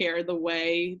provide care the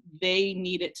way they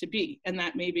need it to be. And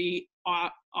that may be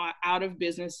out of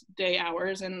business day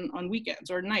hours and on weekends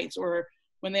or nights, or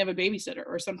when they have a babysitter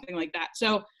or something like that.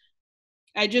 So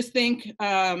I just think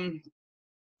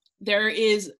there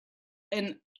is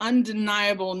an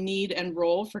undeniable need and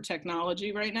role for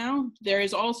technology right now. There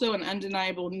is also an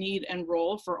undeniable need and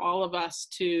role for all of us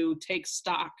to take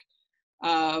stock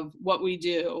of what we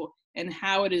do and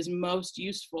how it is most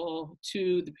useful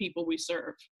to the people we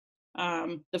serve.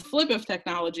 The flip of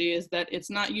technology is that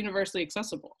it's not universally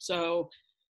accessible. So,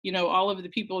 you know, all of the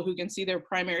people who can see their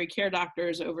primary care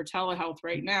doctors over telehealth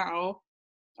right now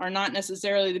are not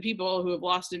necessarily the people who have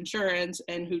lost insurance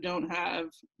and who don't have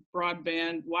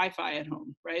broadband Wi-Fi at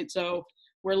home, right? So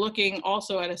we're looking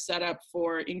also at a setup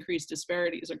for increased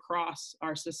disparities across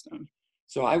our system.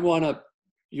 So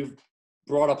you've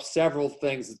brought up several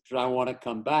things that I want to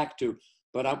come back to,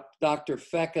 but Dr.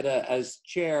 Fekete, as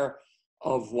chair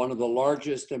of one of the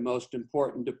largest and most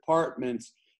important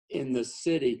departments in the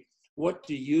city, what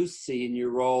do you see in your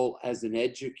role as an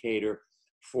educator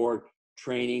for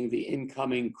training the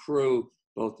incoming crew,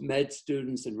 both med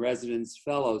students and residence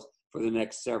fellows, for the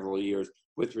next several years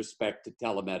with respect to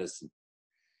telemedicine?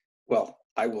 Well,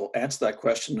 I will answer that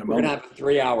question in a moment. We're going to have a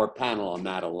 3-hour panel on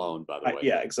that alone, by the way.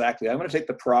 Yeah, exactly. I'm going to take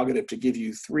the prerogative to give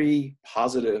you 3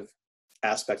 positive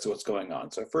aspects of what's going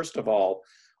on. So first of all,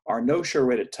 our no-show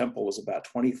rate at Temple was about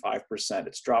 25%.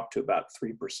 It's dropped to about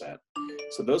 3%.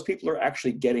 So those people are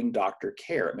actually getting doctor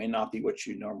care. It may not be what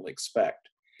you normally expect.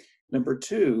 Number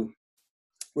 2,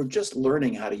 we're just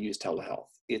learning how to use telehealth.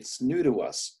 It's new to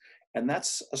us, and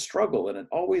that's a struggle, and it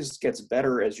always gets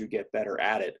better as you get better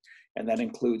at it. And that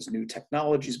includes new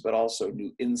technologies, but also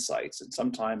new insights. And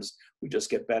sometimes we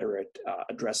just get better at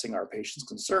addressing our patients'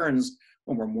 concerns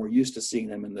when we're more used to seeing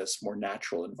them in this more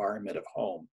natural environment of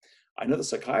home. I know the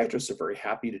psychiatrists are very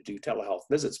happy to do telehealth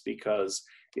visits because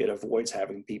it avoids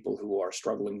having people who are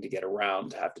struggling to get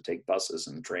around to have to take buses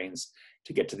and trains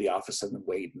to get to the office and then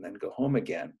wait and then go home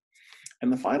again.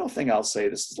 And the final thing I'll say,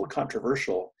 this is a little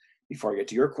controversial before I get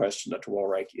to your question, Dr.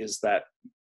 Wohlreich, is that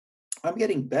I'm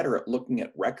getting better at looking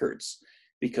at records,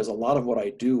 because a lot of what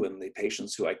I do in the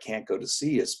patients who I can't go to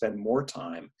see is spend more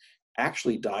time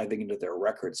actually diving into their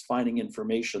records, finding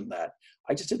information that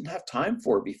I just didn't have time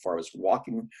for before. I was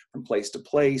walking from place to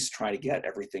place, trying to get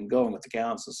everything going with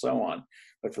accounts and so on.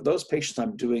 But for those patients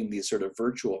I'm doing these sort of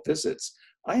virtual visits,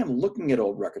 I am looking at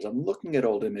old records, I'm looking at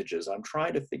old images, I'm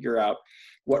trying to figure out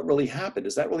what really happened.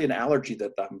 Is that really an allergy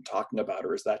that I'm talking about,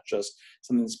 or is that just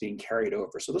something that's being carried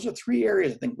over? So those are 3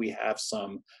 areas I think we have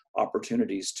some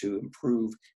opportunities to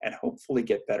improve and hopefully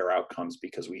get better outcomes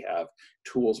because we have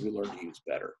tools we learn to use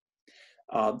better.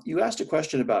 You asked a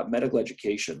question about medical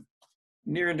education,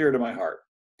 near and dear to my heart.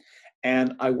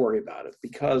 And I worry about it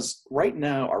because right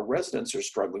now our residents are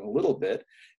struggling a little bit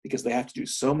because they have to do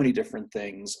so many different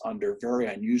things under very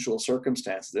unusual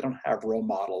circumstances. They don't have role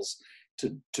models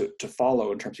to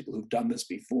follow in terms of people who've done this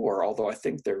before, although I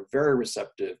think they're very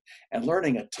receptive and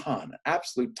learning a ton,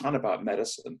 absolute ton about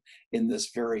medicine in this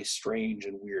very strange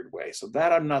and weird way. So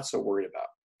that I'm not so worried about.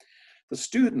 The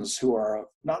students who are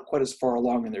not quite as far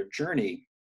along in their journey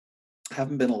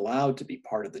haven't been allowed to be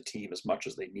part of the team as much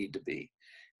as they need to be.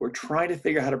 We're trying to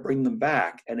figure out how to bring them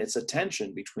back, and it's a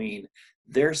tension between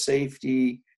their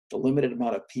safety, the limited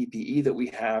amount of PPE that we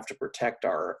have to protect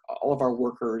all of our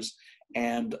workers,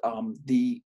 and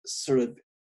the sort of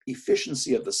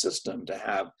efficiency of the system to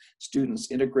have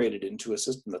students integrated into a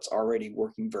system that's already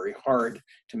working very hard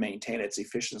to maintain its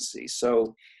efficiency.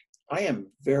 So I am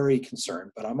very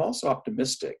concerned, but I'm also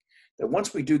optimistic that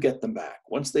once we do get them back,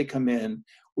 once they come in,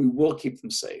 we will keep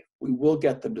them safe. We will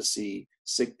get them to see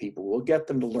sick people. We'll get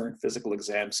them to learn physical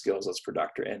exam skills, as for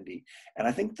Dr. Ende. And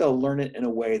I think they'll learn it in a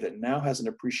way that now has an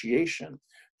appreciation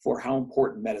for how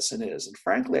important medicine is. And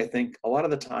frankly, I think a lot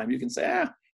of the time you can say,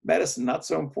 medicine, not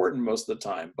so important most of the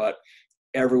time, but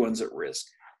everyone's at risk.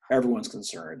 Everyone's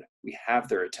concerned. We have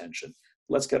their attention.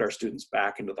 Let's get our students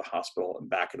back into the hospital and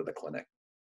back into the clinic.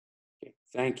 Okay,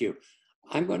 thank you.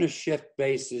 I'm going to shift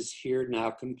bases here now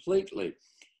completely.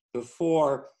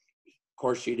 Before, of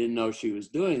course, she didn't know she was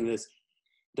doing this,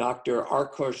 Dr.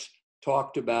 Arkoosh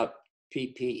talked about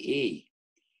PPE.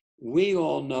 We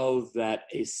all know that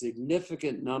a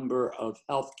significant number of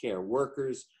healthcare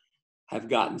workers have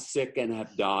gotten sick and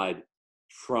have died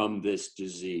from this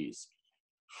disease.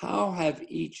 How have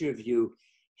each of you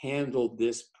handled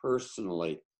this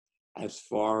personally as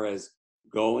far as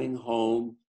going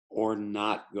home or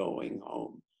not going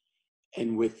home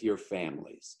and with your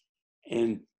families?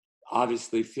 And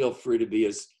obviously feel free to be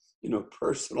as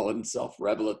personal and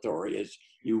self-revelatory as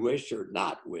you wish or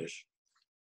not wish.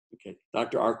 Okay,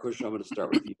 Dr. Arkoosh, I'm going to start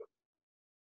with you.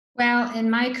 Well, in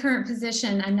my current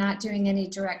position, I'm not doing any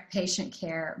direct patient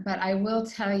care, but I will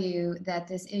tell you that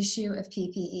this issue of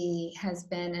PPE has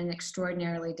been an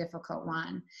extraordinarily difficult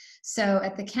one. So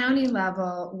at the county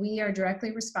level, we are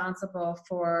directly responsible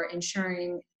for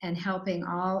ensuring and helping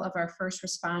all of our first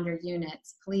responder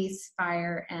units, police,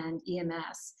 fire, and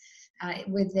EMS,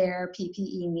 with their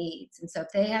PPE needs. And so if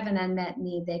they have an unmet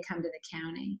need, they come to the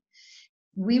county.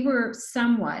 We were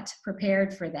somewhat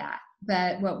prepared for that.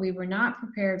 But what we were not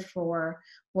prepared for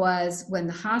was when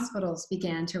the hospitals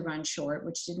began to run short,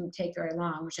 which didn't take very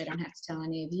long, which I don't have to tell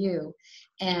any of you.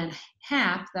 And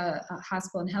HAP, the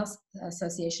Hospital and Health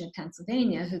Association of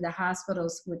Pennsylvania, who the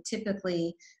hospitals would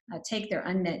typically take their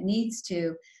unmet needs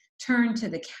to, turned to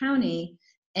the county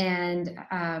and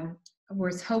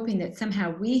was hoping that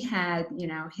somehow we had,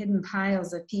 hidden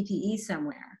piles of PPE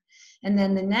somewhere. And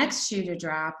then the next shoe to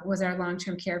drop was our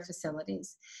long-term care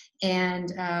facilities.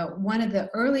 And one of the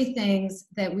early things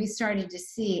that we started to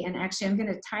see, and actually I'm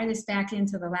going to tie this back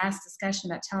into the last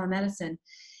discussion about telemedicine,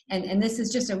 and this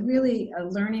is just a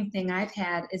learning thing I've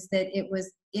had, is that it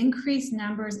was increased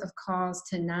numbers of calls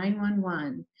to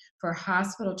 911 for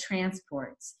hospital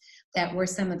transports that were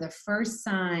some of the first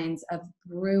signs of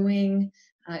brewing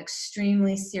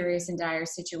extremely serious and dire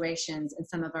situations in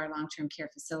some of our long-term care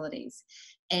facilities.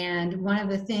 And one of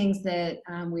the things that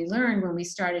we learned when we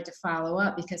started to follow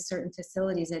up, because certain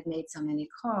facilities had made so many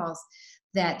calls,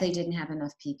 that they didn't have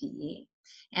enough PPE.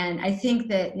 And I think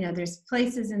that there's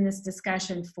places in this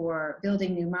discussion for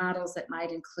building new models that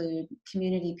might include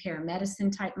community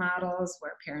paramedicine type models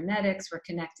where paramedics were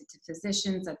connected to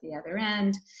physicians at the other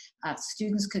end.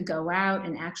 Students could go out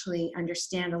and actually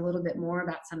understand a little bit more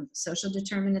about some of the social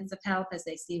determinants of health as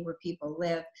they see where people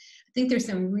live. I think there's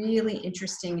some really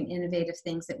interesting and innovative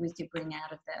things that we could bring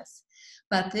out of this.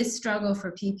 But this struggle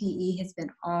for PPE has been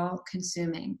all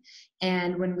consuming.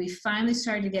 And when we finally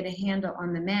started to get a handle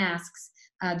on the masks,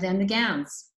 then the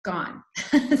gowns, gone.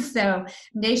 So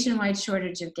nationwide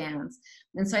shortage of gowns.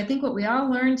 And so I think what we all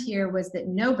learned here was that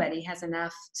nobody has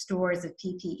enough stores of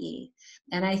PPE.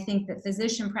 And I think that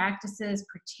physician practices,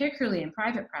 particularly in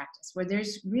private practice, where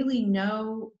there's really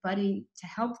nobody to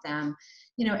help them,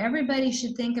 everybody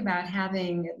should think about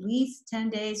having at least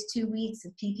 10 days, 2 weeks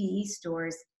of PPE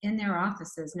stores in their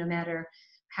offices, no matter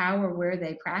how or where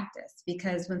they practice.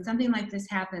 Because when something like this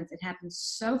happens, it happens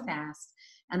so fast,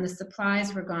 and the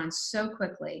supplies were gone so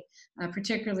quickly,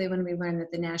 particularly when we learned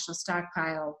that the national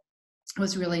stockpile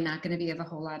was really not going to be of a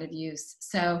whole lot of use.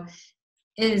 So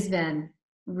it has been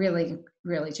really,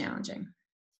 really challenging.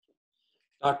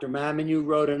 Dr. Mammon, you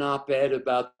wrote an op-ed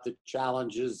about the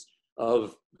challenges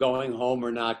of going home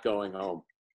or not going home.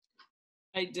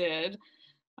 I did.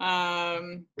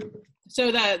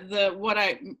 So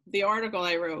the article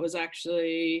I wrote was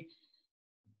actually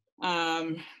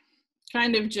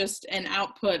kind of just an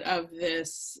output of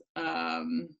this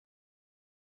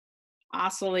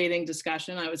oscillating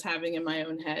discussion I was having in my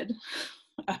own head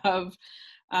of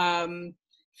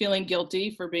feeling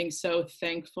guilty for being so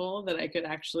thankful that I could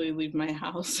actually leave my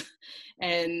house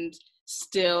and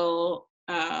still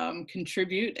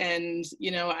contribute. And,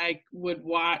 you know, I would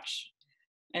watch,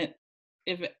 and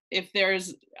if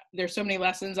there's so many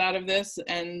lessons out of this,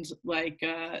 and like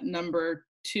number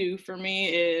 2 for me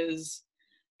is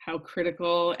how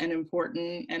critical and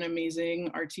important and amazing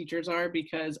our teachers are,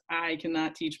 because I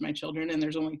cannot teach my children and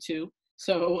there's only 2.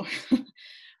 So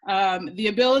the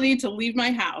ability to leave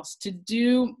my house,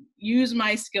 to use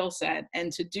my skill set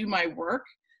and to do my work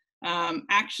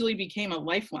actually became a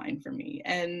lifeline for me.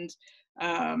 And,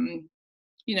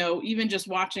 you know, even just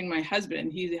watching my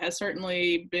husband, he has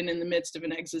certainly been in the midst of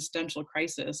an existential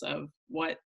crisis of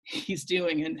what he's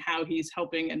doing and how he's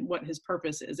helping and what his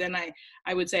purpose is. And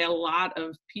I would say a lot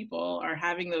of people are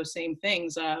having those same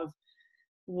things of,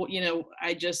 you know,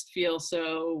 I just feel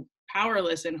so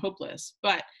powerless and hopeless.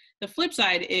 But the flip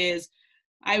side is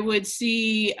I would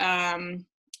see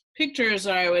pictures,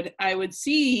 or I would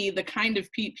see the kind of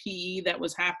PPE that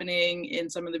was happening in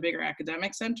some of the bigger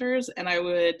academic centers, and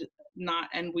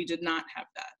we did not have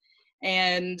that.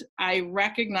 And I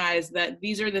recognize that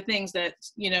these are the things that,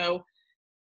 you know,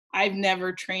 I've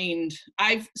never trained.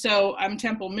 I'm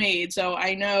Temple made, so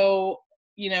I know,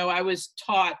 you know, I was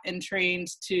taught and trained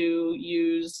to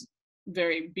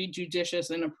be judicious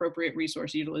and appropriate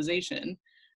resource utilization.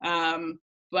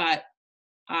 But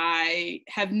I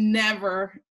have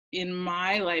never in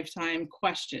my lifetime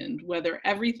questioned whether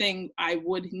everything I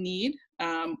would need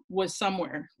was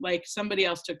somewhere, like somebody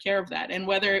else took care of that. And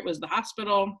whether it was the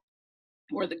hospital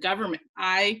or the government,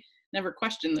 I never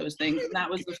questioned those things. And that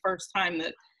was the first time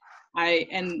that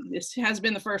and this has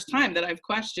been the first time that I've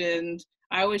questioned.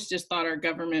 I always just thought our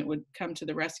government would come to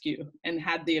the rescue and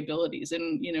had the abilities.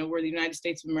 And, you know, we're the United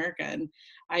States of America. And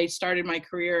I started my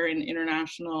career in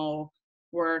international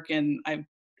work, and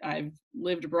I've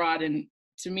lived abroad. And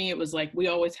to me, it was like we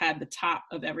always had the top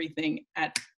of everything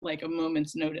at like a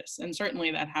moment's notice. And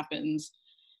certainly that happens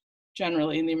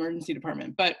generally in the emergency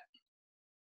department. But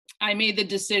I made the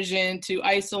decision to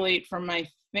isolate from my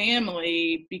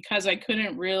family because I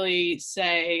couldn't really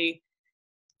say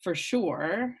for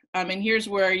sure. And here's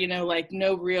where, you know, like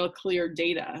no real clear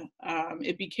data.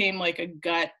 It became like a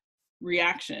gut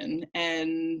reaction.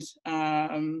 And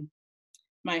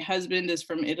my husband is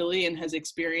from Italy and has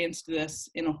experienced this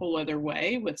in a whole other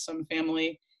way, with some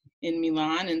family in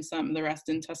Milan and the rest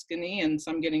in Tuscany, and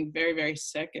some getting very, very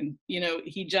sick. And, you know,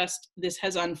 this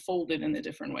has unfolded in a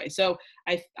different way. So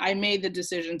I made the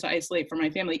decision to isolate from my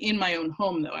family in my own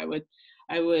home, though.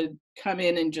 I would come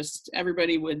in and just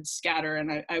everybody would scatter,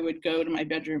 and I would go to my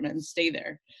bedroom and stay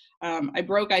there. I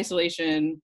broke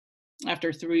isolation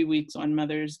after 3 weeks on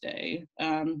Mother's Day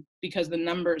because the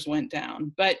numbers went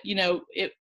down. But, you know,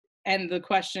 and the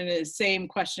question is same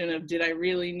question of, did I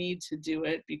really need to do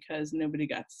it because nobody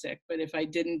got sick? But if I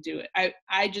didn't do it,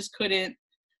 I just couldn't,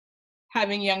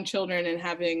 having young children and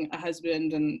having a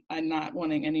husband, and I'm not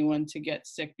wanting anyone to get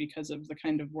sick because of the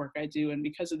kind of work I do and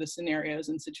because of the scenarios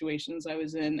and situations I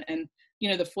was in. And, you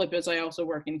know, the flip is I also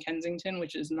work in Kensington,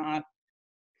 which is not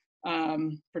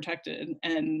protected,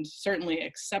 and certainly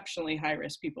exceptionally high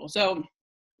risk people. So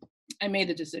I made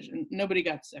a decision. Nobody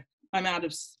got sick. I'm out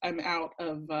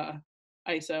of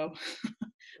ISO.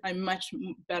 I'm much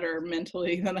better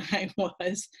mentally than I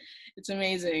was. It's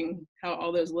amazing how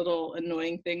all those little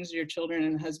annoying things your children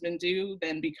and husband do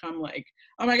then become like,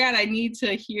 oh my God, I need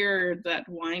to hear that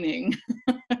whining.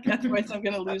 Otherwise I'm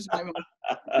going to lose my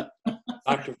mind.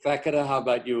 Dr. Fekete, how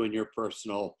about you and your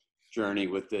personal journey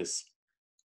with this?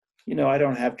 You know, I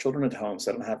don't have children at home,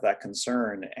 so I don't have that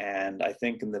concern. And I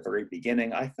think in the very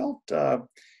beginning, I felt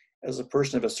as a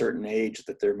person of a certain age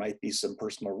that there might be some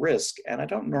personal risk. And I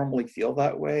don't normally feel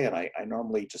that way. And I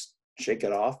normally just shake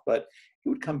it off. But it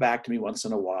would come back to me once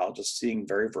in a while, just seeing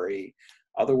very, very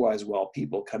otherwise well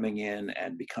people coming in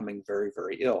and becoming very,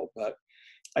 very ill. But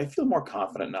I feel more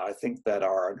confident now. I think that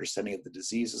our understanding of the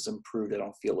disease has improved. I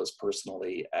don't feel as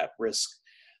personally at risk.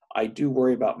 I do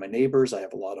worry about my neighbors. I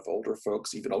have a lot of older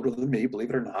folks, even older than me, believe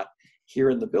it or not, here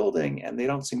in the building, and they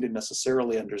don't seem to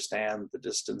necessarily understand the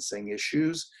distancing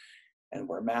issues and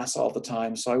wear masks all the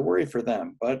time. So I worry for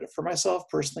them. But for myself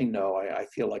personally, no, I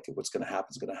feel like what's going to happen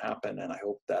is going to happen. And I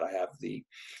hope that I have the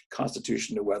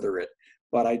constitution to weather it.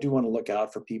 But I do want to look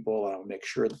out for people. I'll make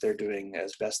sure that they're doing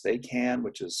as best they can,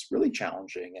 which is really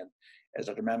challenging. And as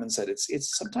Dr. Mammon said,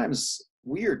 it's sometimes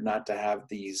weird not to have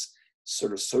these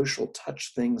sort of social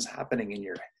touch things happening in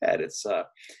your head. It's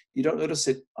you don't notice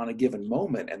it on a given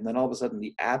moment, and then all of a sudden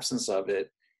the absence of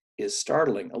it is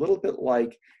startling. A little bit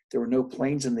like there were no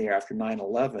planes in the air after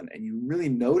 9/11, and you really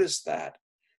noticed that,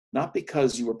 not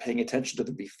because you were paying attention to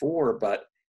the before, but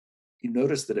you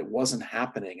noticed that it wasn't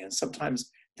happening. And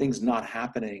sometimes things not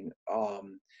happening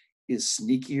is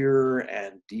sneakier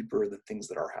and deeper than things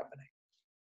that are happening.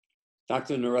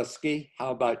 Dr. Naruski,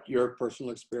 how about your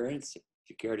personal experience? If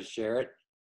you care to share it.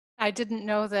 I didn't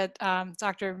know that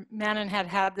Dr. Mannon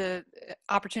had the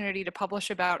opportunity to publish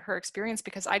about her experience,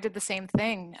 because I did the same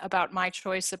thing about my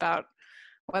choice about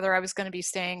whether I was going to be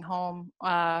staying home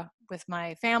with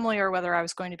my family or whether I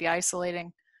was going to be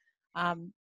isolating.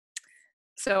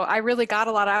 So I really got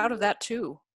a lot out of that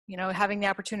too. You know, having the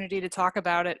opportunity to talk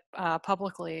about it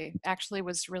publicly actually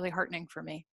was really heartening for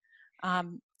me.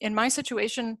 In my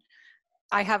situation,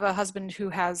 I have a husband who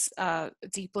has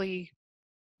deeply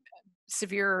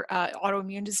severe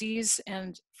autoimmune disease,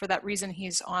 and for that reason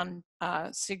he's on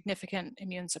significant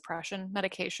immune suppression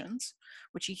medications,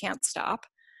 which he can't stop,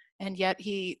 and yet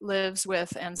he lives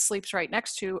with and sleeps right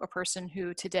next to a person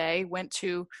who today went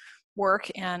to work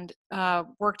and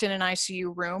worked in an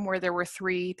ICU room where there were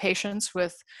 3 patients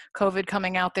with COVID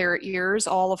coming out their ears,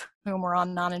 all of whom were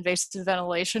on non-invasive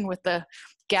ventilation with the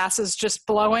gases just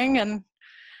blowing, and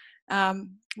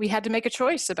we had to make a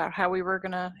choice about how we were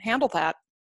going to handle that.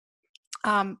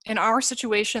 In our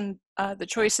situation, the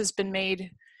choice has been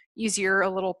made easier a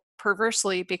little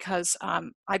perversely because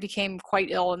I became quite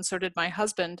ill, and so did my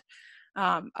husband,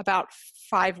 about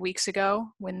 5 weeks ago,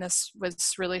 when this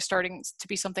was really starting to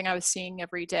be something I was seeing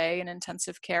every day in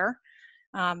intensive care.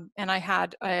 And I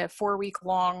had a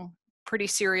 4-week-long, pretty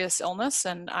serious illness,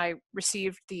 and I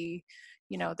received the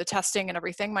testing and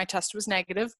everything. My test was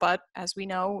negative, but as we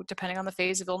know, depending on the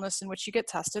phase of illness in which you get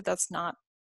tested, that's not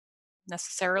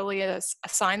necessarily a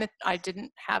sign that I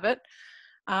didn't have it.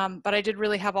 But I did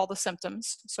really have all the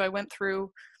symptoms. So I went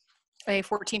through a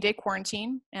 14-day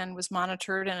quarantine and was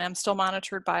monitored, and I'm still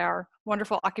monitored by our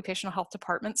wonderful occupational health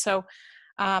department. So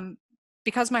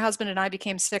because my husband and I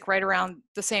became sick right around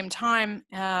the same time,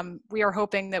 we are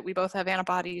hoping that we both have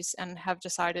antibodies and have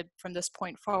decided from this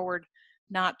point forward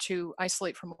not to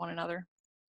isolate from one another.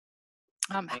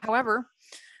 However,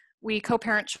 we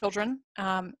co-parent children,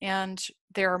 and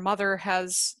their mother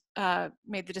has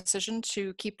made the decision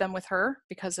to keep them with her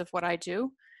because of what I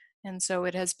do. And so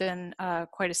it has been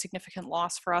quite a significant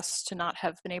loss for us to not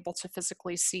have been able to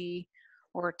physically see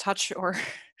or touch or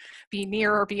be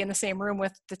near or be in the same room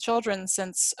with the children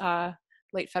since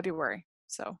late February.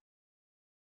 So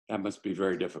that must be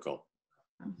very difficult.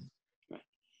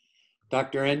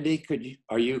 Dr. Ende,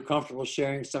 are you comfortable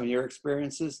sharing some of your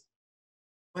experiences?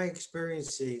 My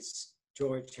experiences,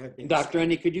 George, have been... Dr.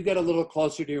 Ende, could you get a little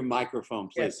closer to your microphone,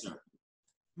 please? Yes.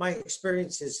 My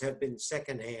experiences have been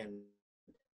secondhand.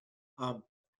 I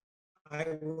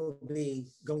will be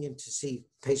going in to see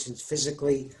patients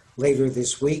physically later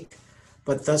this week,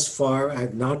 but thus far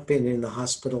I've not been in the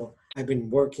hospital. I've been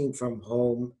working from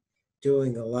home,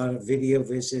 doing a lot of video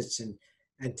visits and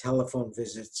telephone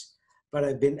visits, but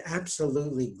I've been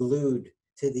absolutely glued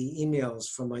to the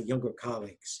emails from my younger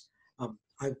colleagues.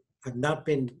 I've not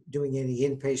been doing any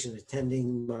inpatient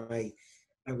attending.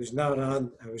 I was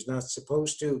not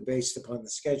supposed to based upon the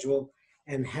schedule.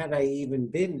 And had I even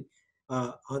been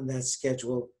on that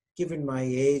schedule, given my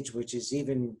age, which is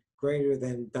even greater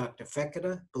than Dr.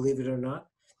 Fekete, believe it or not,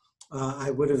 I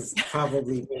would have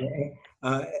probably been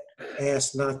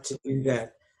asked not to do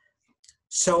that.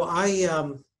 So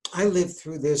I lived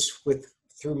through this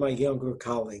through my younger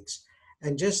colleagues.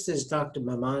 And just as Dr.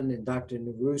 Maman and Dr.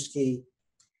 Naruski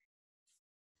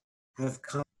have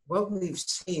come, what we've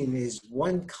seen is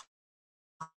one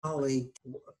colleague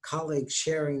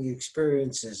sharing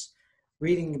experiences,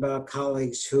 reading about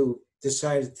colleagues who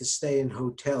decided to stay in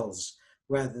hotels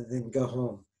rather than go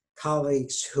home,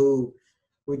 colleagues who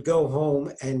would go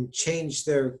home and change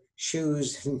their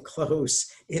shoes and clothes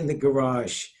in the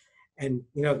garage, and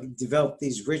develop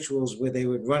these rituals where they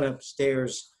would run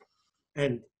upstairs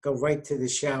and go right to the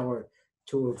shower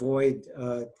to avoid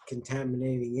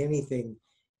contaminating anything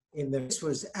in there. This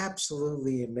was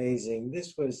absolutely amazing.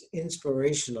 This was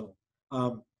inspirational.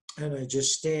 And I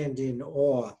just stand in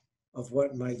awe of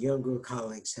what my younger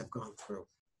colleagues have gone through.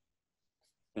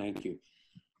 Thank you.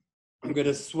 I'm going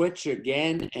to switch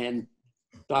again. And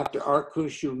Dr.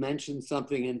 Arkoosh, you mentioned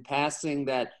something in passing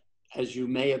that, as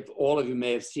all of you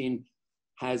may have seen,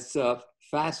 has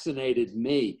fascinated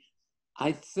me.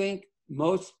 I think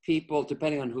most people,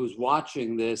 depending on who's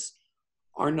watching this,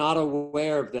 are not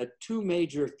aware of the 2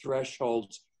 major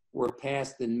thresholds were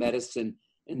passed in medicine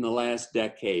in the last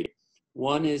decade.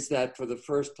 One is that for the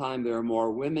first time, there are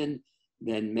more women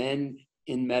than men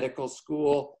in medical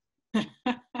school.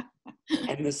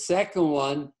 And the second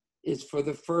one is for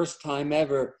the first time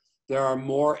ever, there are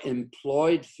more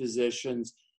employed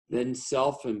physicians than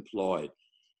self-employed.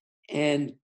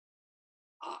 And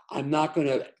I'm not going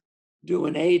to do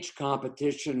an age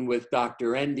competition with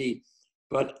Dr. Ende,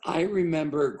 but I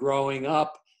remember growing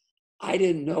up, I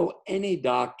didn't know any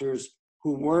doctors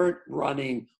who weren't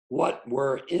running what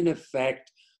were in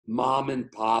effect mom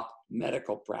and pop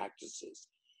medical practices.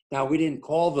 Now, we didn't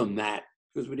call them that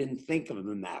because we didn't think of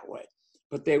them that way,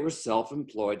 but they were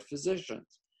self-employed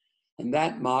physicians. And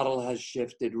that model has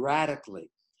shifted radically.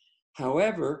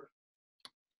 However,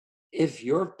 if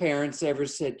your parents ever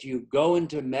said to you, go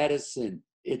into medicine,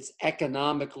 it's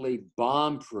economically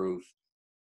bomb-proof,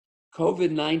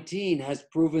 COVID-19 has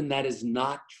proven that is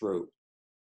not true.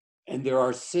 And there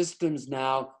are systems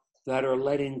now that are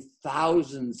letting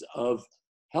thousands of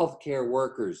healthcare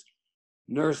workers,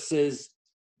 nurses,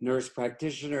 nurse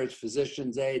practitioners,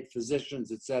 physicians' aid,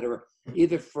 physicians, et cetera,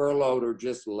 either furloughed or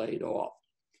just laid off.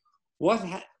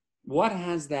 What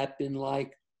has that been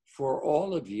like for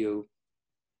all of you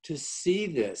to see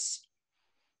this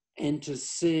and to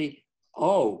see,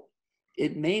 oh,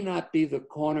 it may not be the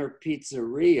corner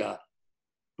pizzeria,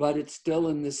 but it's still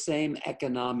in the same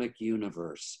economic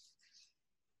universe?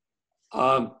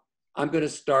 I'm going to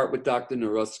start with Dr.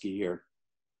 Naruski here.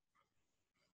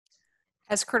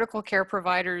 As critical care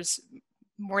providers,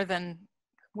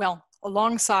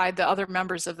 alongside the other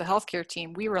members of the healthcare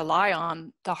team, we rely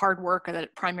on the hard work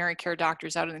that primary care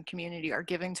doctors out in the community are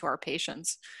giving to our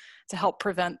patients to help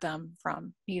prevent them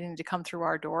from needing to come through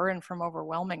our door and from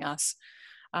overwhelming us.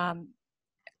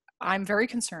 I'm very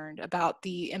concerned about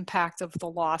the impact of the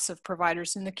loss of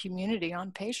providers in the community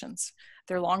on patients,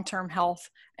 their long-term health,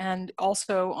 and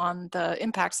also on the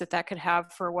impacts that could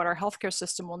have for what our healthcare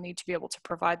system will need to be able to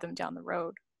provide them down the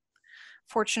road.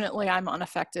 Fortunately, I'm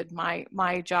unaffected.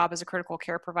 My job as a critical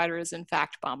care provider is in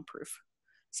fact bomb-proof,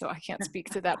 so I can't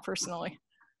speak to that personally.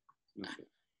 Okay.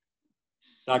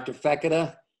 Dr.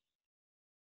 Fekete?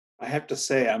 I have to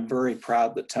say, I'm very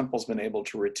proud that Temple's been able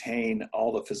to retain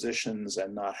all the physicians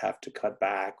and not have to cut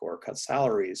back or cut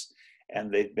salaries.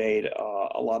 And they've made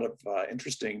a lot of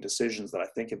interesting decisions that I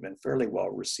think have been fairly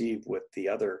well received with the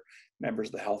other members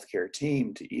of the healthcare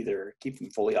team to either keep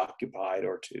them fully occupied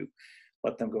or to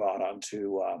let them go out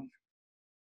onto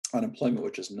unemployment,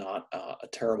 which is not a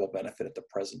terrible benefit at the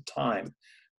present time,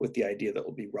 with the idea that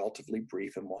will be relatively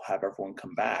brief and we'll have everyone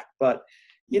come back. But,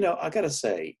 you know, I got to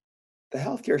say, the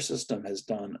healthcare system has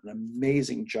done an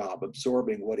amazing job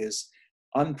absorbing what is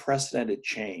unprecedented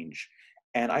change,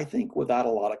 and I think without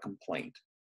a lot of complaint.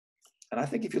 And I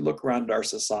think if you look around our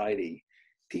society,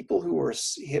 people who are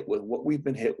hit with what we've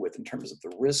been hit with in terms of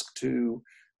the risk to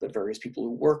the various people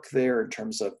who work there, in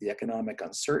terms of the economic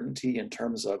uncertainty, in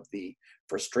terms of the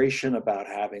frustration about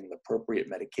having the appropriate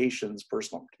medications,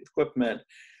 personal equipment,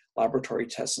 laboratory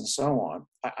tests, and so on,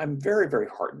 I'm very, very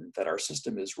heartened that our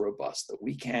system is robust, that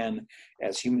we can,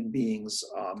 as human beings,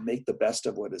 make the best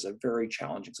of what is a very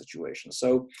challenging situation.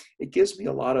 So it gives me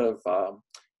a lot of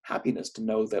happiness to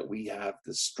know that we have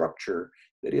this structure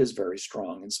that is very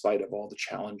strong in spite of all the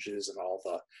challenges and all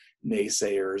the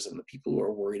naysayers and the people who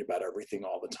are worried about everything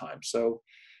all the time. So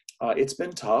it's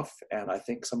been tough, and I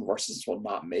think some of our systems will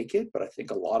not make it, but I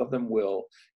think a lot of them will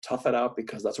tough it out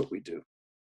because that's what we do.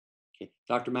 Okay.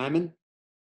 Dr. Mammon?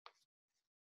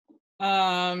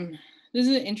 This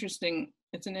is an interesting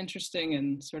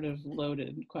and sort of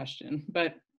loaded question,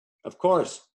 but Of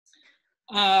course.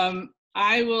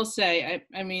 I will say,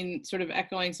 I mean, sort of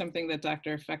echoing something that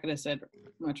Dr. Fekete said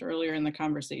much earlier in the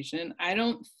conversation, I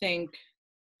don't think,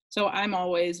 so I'm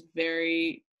always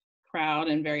very proud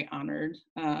and very honored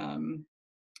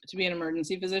to be an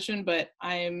emergency physician, but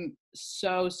I'm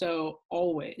so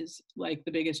always like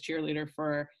the biggest cheerleader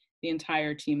for the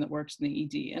entire team that works in the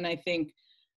ED. And I think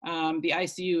the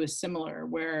ICU is similar,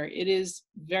 where it is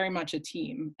very much a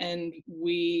team and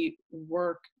we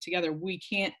work together. We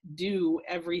can't do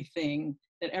everything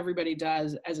that everybody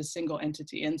does as a single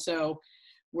entity. And so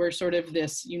we're sort of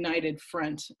this united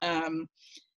front.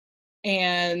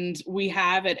 And we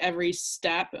have at every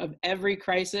step of every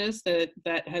crisis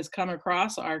that has come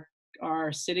across our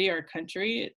city, our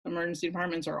country, emergency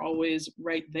departments are always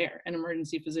right there, and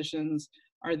emergency physicians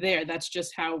are there. That's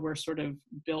just how we're sort of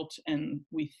built and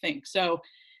we think. So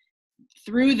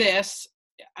through this,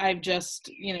 I've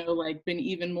just, like been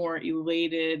even more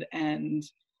elated and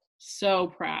so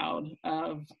proud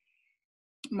of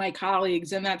my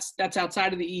colleagues, and that's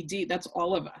outside of the ED, that's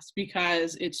all of us,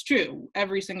 because it's true,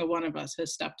 every single one of us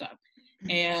has stepped up.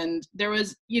 And there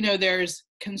was, there's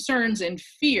concerns and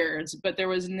fears, but there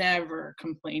was never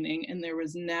complaining, and there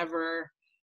was never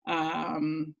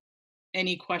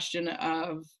any question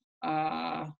of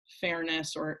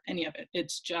fairness or any of it.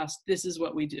 It's just, this is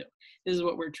what we do. This is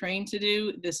what we're trained to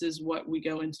do. This is what we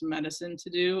go into medicine to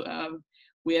do.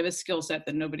 We have a skill set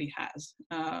that nobody has.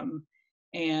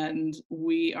 And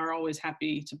we are always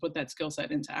happy to put that skill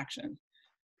set into action.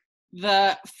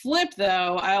 The flip,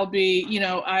 though,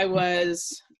 I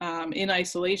was in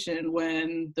isolation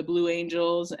when the Blue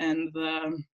Angels and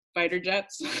the fighter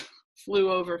jets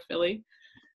flew over Philly.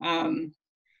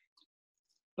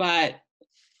 But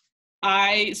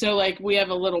we have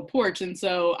a little porch, and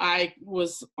so I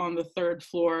was on the 3rd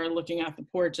floor looking out the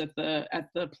porch at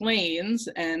the planes,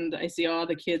 and I see all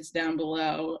the kids down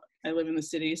below. I live in the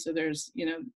city, so there's,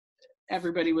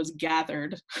 everybody was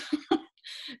gathered,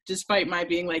 despite my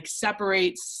being like,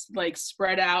 separate, like,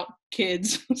 spread out,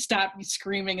 kids, stop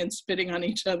screaming and spitting on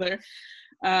each other.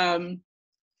 And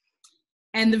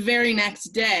the very next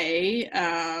day,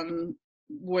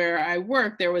 where I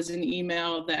work, there was an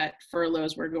email that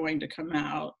furloughs were going to come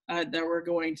out, that were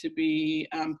going to be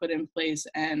put in place,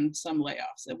 and some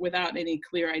layoffs, without any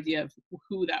clear idea of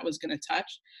who that was going to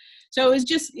touch. So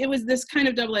it was this kind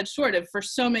of double-edged sword of, for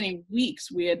so many weeks,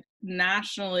 we had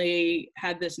nationally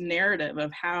had this narrative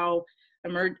of how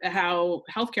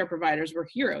healthcare providers were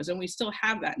heroes, and we still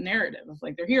have that narrative of,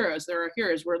 like, they're heroes, they're our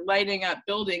heroes. We're lighting up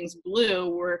buildings blue.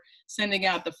 We're sending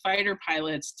out the fighter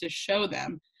pilots to show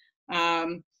them.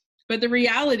 But the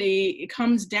reality, it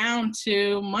comes down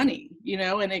to money,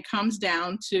 and it comes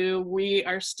down to, we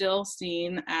are still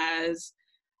seen as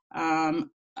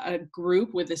a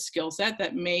group with a skill set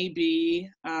that may be,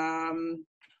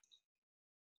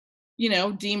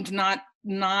 deemed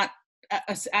not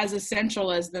as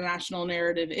essential as the national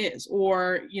narrative is,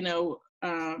 or,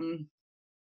 can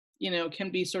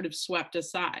be sort of swept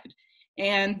aside.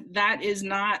 And that is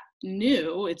not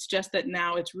new. It's just that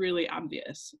now it's really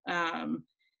obvious.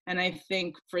 And I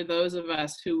think for those of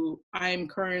us who, I'm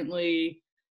currently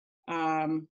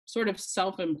sort of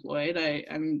self-employed,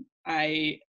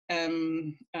 I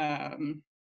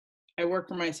work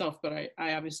for myself, but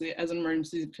I obviously, as an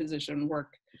emergency physician,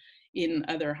 work in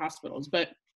other hospitals. But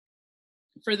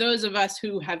for those of us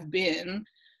who have been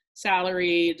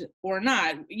salaried or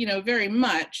not, very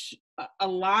much, a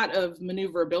lot of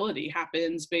maneuverability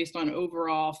happens based on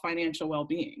overall financial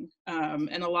well-being,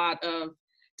 and a lot of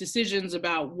decisions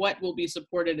about what will be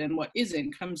supported and what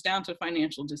isn't comes down to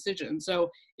financial decisions. So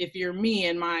if you're me,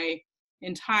 and my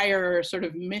entire sort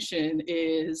of mission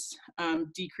is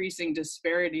decreasing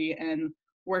disparity and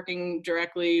working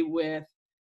directly with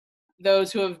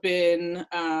those who have been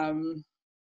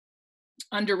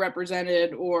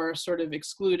underrepresented or sort of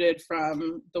excluded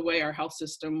from the way our health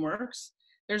system works,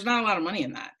 there's not a lot of money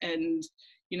in that. And,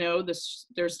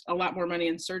 there's a lot more money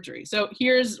in surgery. So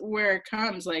here's where it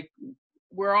comes, like,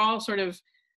 we're all sort of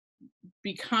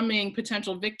becoming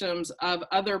potential victims of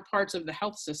other parts of the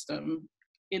health system.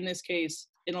 In this case,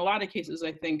 in a lot of cases,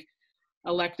 I think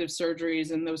elective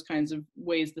surgeries and those kinds of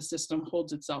ways the system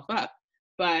holds itself up,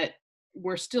 but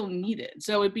we're still needed.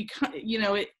 So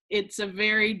it's a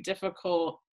very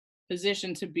difficult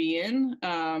position to be in,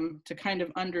 to kind of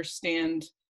understand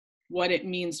what it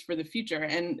means for the future.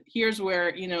 And here's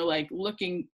where,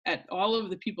 looking at all of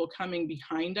the people coming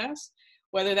behind us,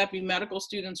 whether that be medical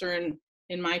students, or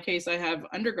in my case, I have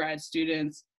undergrad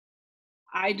students,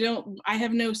 I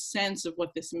have no sense of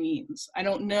what this means. I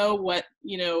don't know what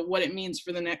it means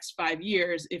for the next 5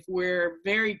 years if we're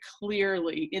very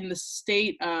clearly in the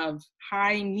state of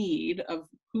high need of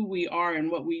who we are and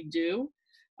what we do,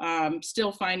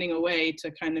 still finding a way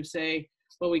to kind of say,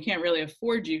 well, we can't really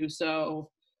afford you, so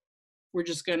we're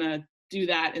just gonna do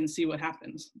that and see what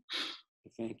happens.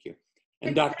 Thank you.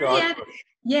 And Dr. Arkoosh.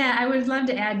 Yeah, I would love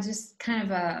to add just kind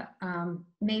of a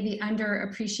maybe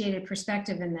underappreciated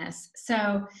perspective in this.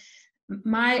 So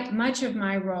much of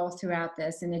my role throughout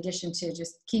this, in addition to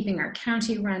just keeping our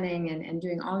county running and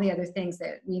doing all the other things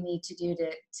that we need to do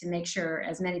to make sure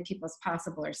as many people as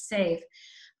possible are safe,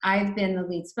 I've been the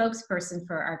lead spokesperson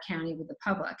for our county with the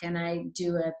public, and I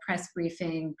do a press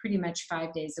briefing pretty much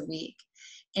 5 days a week.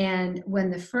 And when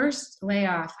the first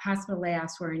hospital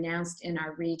layoffs were announced in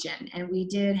our region, and we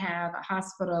did have a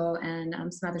hospital and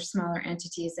some other smaller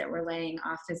entities that were laying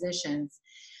off physicians,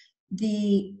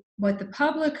 what the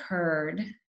public heard,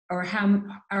 or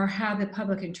how the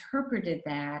public interpreted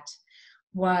that,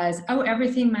 was, oh,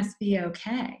 everything must be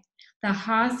okay. The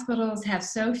hospitals have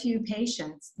so few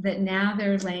patients that now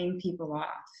they're laying people off.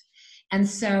 And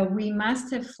so we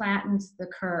must have flattened the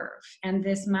curve, and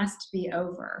this must be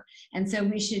over. And so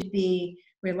we should be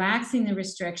relaxing the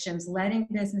restrictions, letting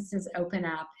businesses open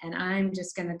up, and I'm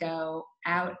just going to go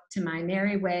out to my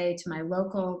merry way to my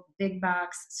local big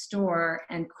box store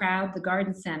and crowd the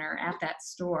garden center at that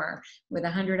store with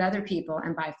 100 other people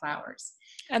and buy flowers.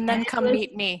 And then come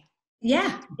meet me.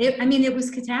 Yeah, it was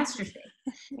catastrophe.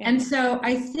 Yeah. And so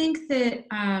I think that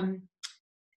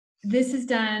this has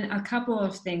done a couple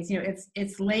of things.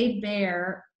 It's laid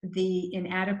bare the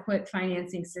inadequate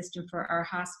financing system for our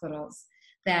hospitals,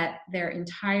 that their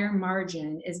entire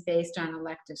margin is based on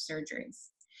elective surgeries.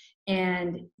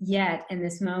 And yet, in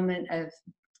this moment of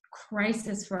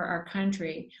crisis for our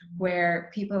country,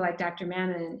 where people like Dr.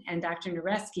 Mammon and Dr.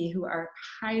 Nareski, who are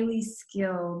highly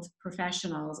skilled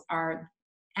professionals, are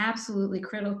absolutely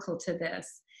critical to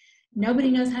this, nobody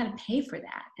knows how to pay for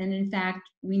that. And in fact,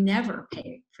 we never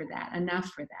pay for that, enough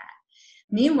for that.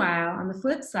 Meanwhile, on the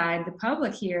flip side, the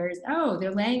public hears, oh,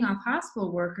 they're laying off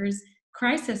hospital workers,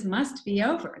 crisis must be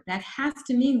over. That has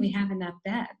to mean we have enough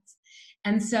beds.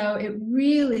 And so it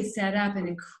really set up an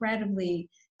incredibly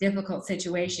difficult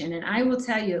situation. And I will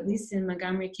tell you, at least in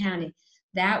Montgomery County,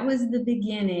 that was the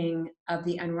beginning of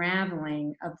the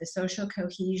unraveling of the social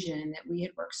cohesion that we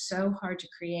had worked so hard to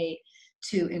create,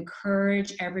 to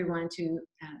encourage everyone to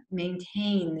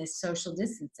maintain this social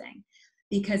distancing,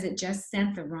 because it just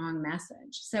sent the wrong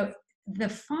message. So the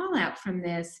fallout from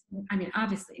this,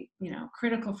 obviously,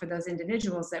 critical for those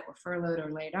individuals that were furloughed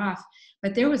or laid off,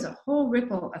 but there was a whole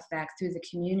ripple effect through the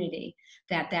community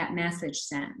that message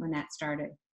sent when that started.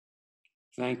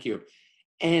 Thank you.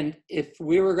 And if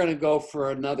we were going to go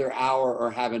for another hour or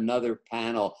have another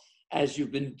panel, as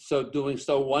you've been doing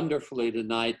so wonderfully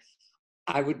tonight,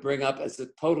 I would bring up as a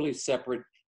totally separate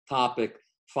topic,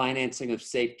 financing of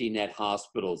safety net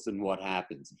hospitals and what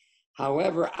happens.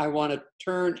 However, I want to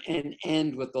turn and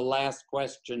end with the last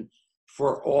question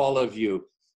for all of you.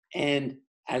 And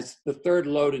as the third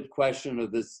loaded question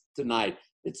of this tonight,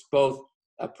 it's both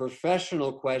a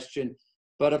professional question,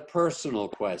 but a personal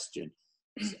question.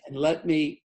 And let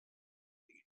me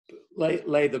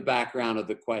lay the background of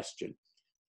the question.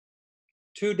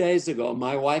 2 days ago,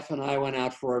 my wife and I went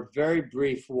out for a very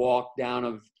brief walk down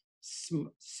a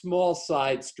small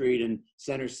side street in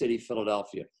Center City,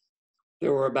 Philadelphia.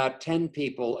 There were about 10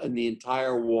 people in the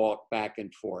entire walk back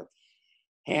and forth.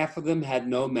 Half of them had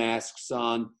no masks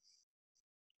on,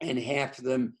 and half of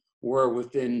them were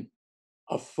within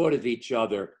a foot of each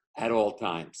other at all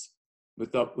times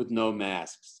with no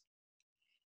masks.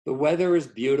 The weather is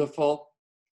beautiful.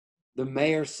 The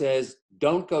mayor says,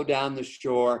 don't go down the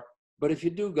shore, but if you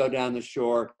do go down the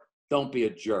shore, don't be a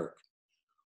jerk.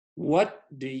 What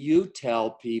do you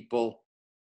tell people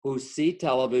who see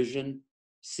television,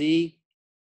 see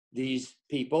these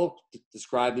people,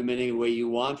 describe them any way you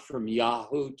want, from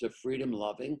Yahoo to freedom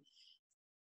loving?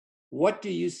 What do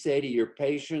you say to your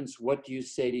patients? What do you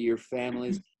say to your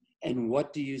families? And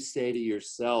what do you say to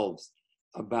yourselves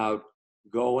about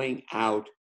going out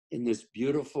in this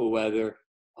beautiful weather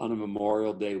on a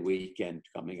Memorial Day weekend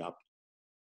coming up?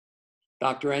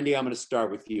 Dr. Ende, I'm going to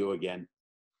start with you again.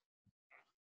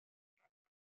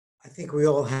 I think we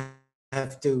all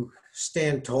have to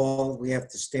stand tall. We have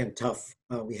to stand tough.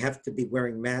 We have to be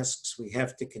wearing masks. We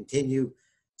have to continue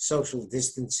social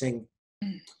distancing.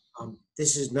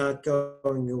 This is not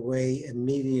going away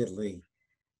immediately.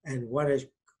 And what a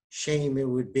shame it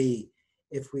would be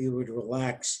if we would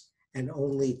relax and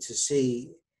only to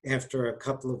see, after a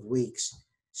couple of weeks,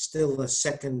 still a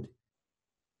second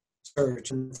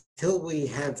surge. Until we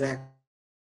have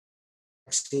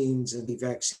vaccines and the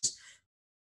vaccines,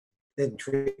 then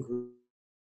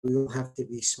we will have to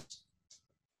be smart.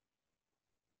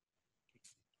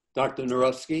 Dr.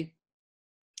 Nareski?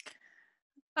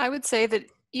 I would say that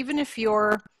even if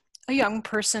you're a young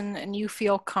person and you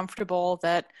feel comfortable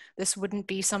that this wouldn't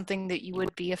be something that you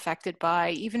would be affected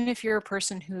by, even if you're a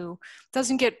person who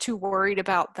doesn't get too worried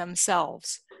about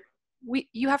themselves,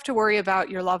 you have to worry about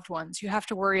your loved ones. You have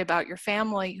to worry about your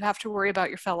family. You have to worry about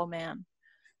your fellow man.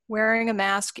 Wearing a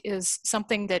mask is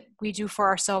something that we do for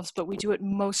ourselves, but we do it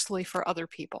mostly for other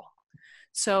people.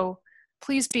 So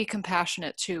please be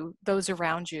compassionate to those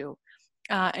around you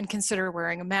and consider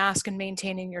wearing a mask and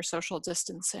maintaining your social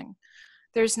distancing.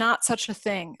 There's not such a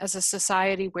thing as a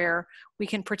society where we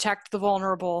can protect the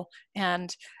vulnerable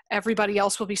and everybody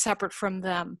else will be separate from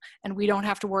them and we don't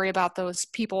have to worry about those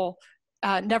people.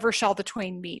 Never shall the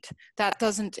twain meet. That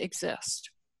doesn't exist.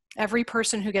 Every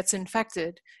person who gets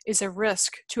infected is a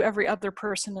risk to every other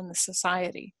person in the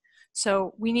society.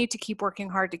 So we need to keep working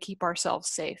hard to keep ourselves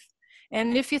safe.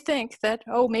 And if you think that,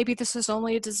 oh, maybe this is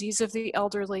only a disease of the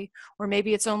elderly, or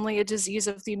maybe it's only a disease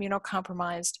of the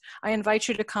immunocompromised, I invite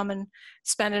you to come and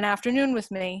spend an afternoon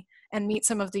with me and meet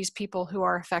some of these people who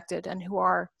are affected and who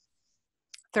are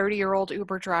 30-year-old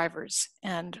Uber drivers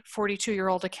and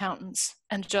 42-year-old accountants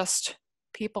and just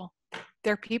people.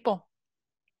 They're people.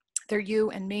 They're you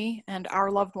and me and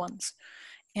our loved ones.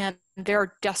 And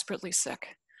they're desperately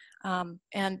sick.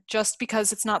 And just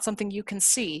because it's not something you can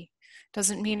see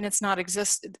doesn't mean it's not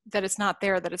that it's not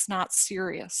there, that it's not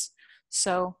serious.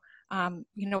 So,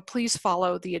 please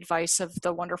follow the advice of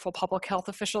the wonderful public health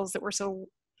officials that we're so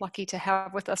lucky to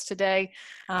have with us today,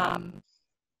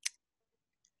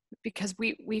 because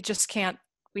we just can't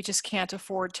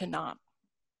afford to not.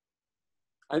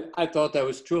 I thought that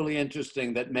was truly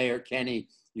interesting that Mayor Kenney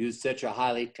used such a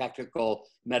highly technical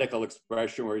medical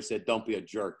expression where he said, "Don't be a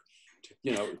jerk,"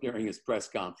 during his press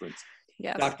conference.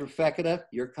 Yes. Dr. Fekete,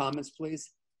 your comments,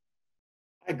 please.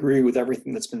 I agree with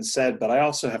everything that's been said, but I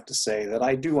also have to say that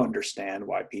I do understand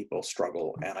why people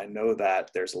struggle. And I know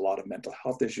that there's a lot of mental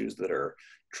health issues that are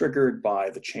triggered by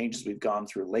the changes we've gone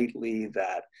through lately,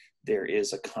 that there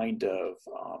is a kind of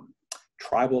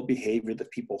tribal behavior that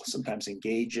people sometimes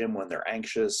engage in when they're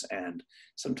anxious, and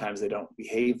sometimes they don't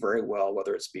behave very well,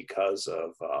 whether it's because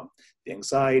of the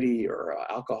anxiety or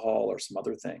alcohol or some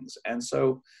other things. And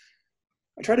so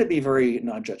I try to be very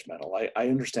non-judgmental. I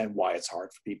understand why it's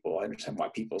hard for people. I understand why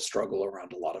people struggle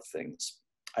around a lot of things.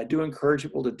 I do encourage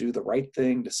people to do the right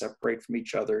thing, to separate from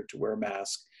each other, to wear a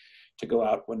mask, to go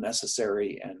out when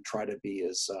necessary, and try to be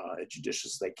as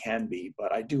judicious as they can be.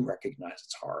 But I do recognize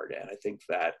it's hard. And I think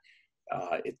that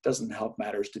it doesn't help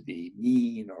matters to be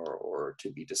mean or to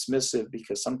be dismissive,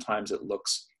 because sometimes it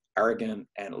looks arrogant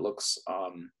and it looks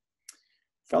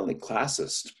fairly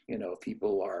classist.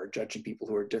 People are judging people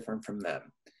who are different from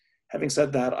them. Having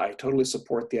said that, I totally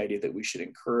support the idea that we should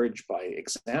encourage by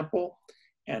example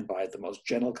and by the most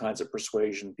gentle kinds of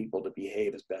persuasion people to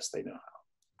behave as best they know how.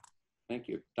 Thank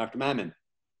you. Dr. Mammon.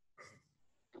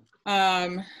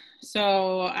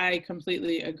 So I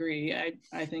completely agree.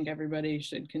 I think everybody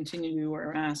should continue to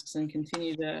wear masks and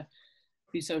continue to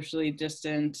be socially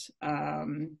distant,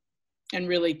 and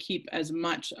really keep as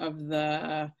much of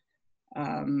the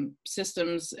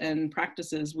systems and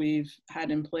practices we've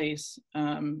had in place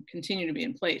continue to be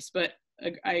in place. But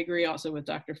I agree also with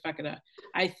Dr. Fekete.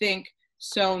 I think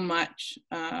so much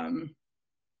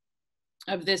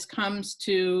of this comes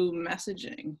to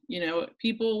messaging.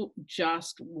 People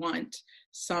just want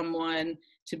someone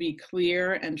to be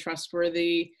clear and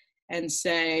trustworthy and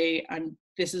say,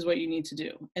 this is what you need to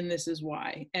do, and this is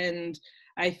why. And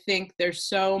I think there's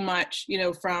so much,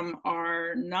 from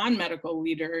our non-medical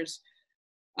leaders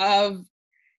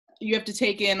you have to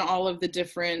take in all of the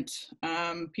different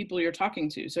people you're talking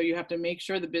to. So you have to make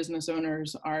sure the business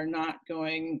owners are not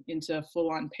going into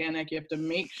full-on panic. You have to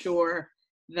make sure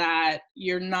that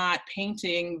you're not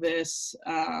painting this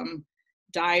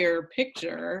dire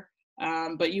picture,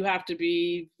 but you have to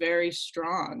be very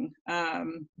strong.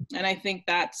 And I think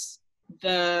that's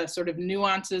the sort of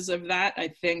nuances of that.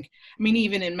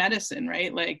 Even in medicine,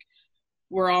 right? Like,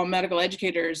 we're all medical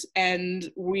educators,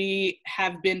 and we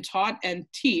have been taught and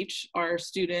teach our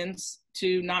students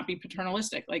to not be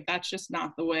paternalistic. Like, that's just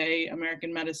not the way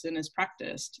American medicine is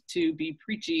practiced, to be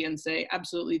preachy and say,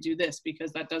 absolutely do this,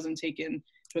 because that doesn't take into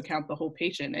account the whole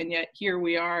patient. And yet here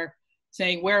we are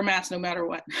saying, wear a mask no matter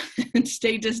what, and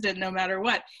stay distant no matter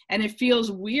what. And it feels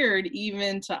weird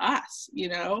even to us,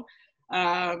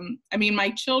 my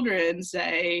children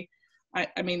say,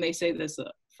 they say this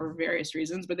for various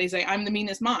reasons, but they say, I'm the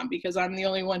meanest mom because I'm the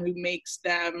only one who makes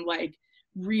them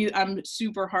I'm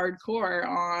super hardcore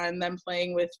on them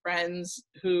playing with friends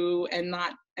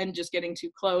and just getting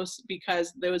too close,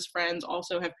 because those friends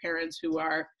also have parents who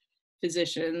are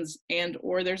physicians,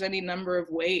 or there's any number of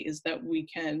ways that we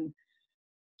can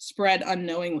spread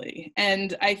unknowingly.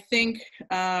 And I think,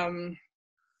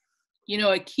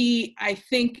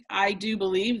 I do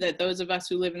believe that those of us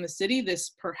who live in the city,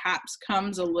 this perhaps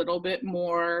comes a little bit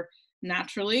more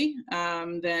naturally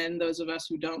than those of us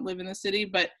who don't live in the city,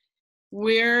 but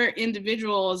we're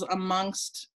individuals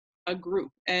amongst a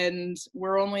group, and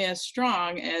we're only as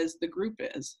strong as the group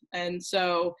is. And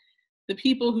so the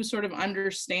people who sort of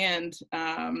understand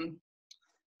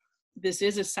this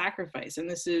is a sacrifice and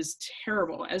this is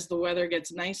terrible as the weather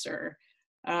gets nicer,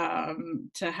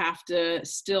 to have to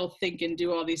still think and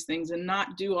do all these things and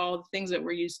not do all the things that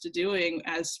we're used to doing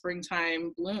as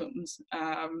springtime blooms.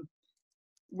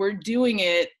 We're doing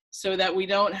it so that we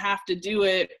don't have to do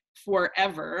it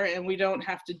forever, and we don't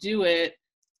have to do it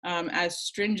as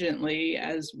stringently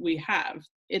as we have.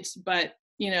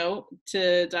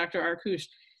 To Dr. Arkoosh,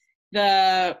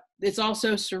 it's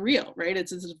also surreal, right?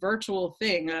 It's this virtual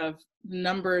thing of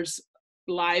numbers,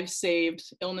 lives saved,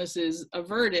 illnesses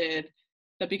averted,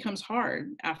 that becomes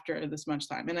hard after this much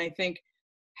time. And I think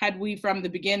had we from the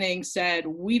beginning said,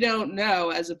 we don't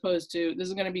know, as opposed to this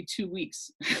is going to be 2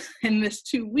 weeks, and this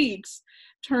 2 weeks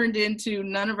turned into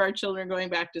none of our children going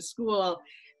back to school,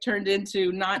 turned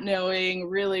into not knowing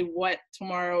really what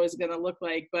tomorrow is going to look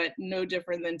like, but no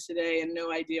different than today, and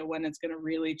no idea when it's going to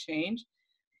really change.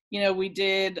 You know, we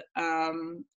did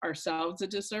ourselves a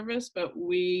disservice, but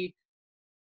we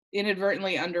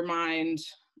inadvertently undermined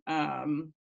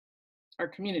our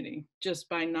community just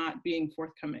by not being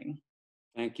forthcoming.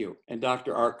 Thank you. And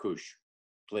Dr. Arkoosh,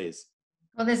 please.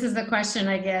 Well, this is the question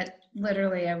I get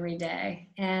literally every day.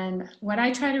 And what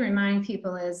I try to remind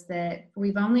people is that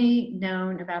we've only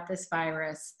known about this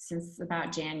virus since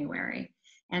about January,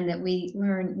 and that we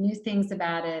learn new things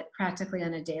about it practically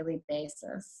on a daily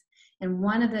basis. And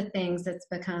one of the things that's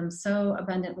become so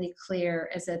abundantly clear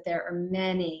is that there are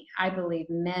many, I believe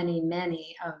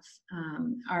many of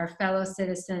our fellow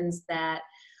citizens that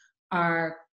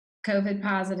are COVID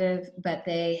positive, but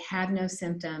they have no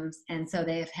symptoms, and so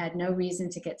they have had no reason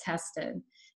to get tested.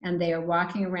 And they are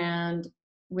walking around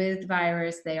with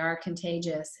virus, they are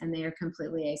contagious, and they are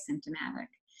completely asymptomatic.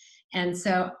 And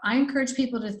so I encourage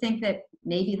people to think that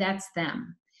maybe that's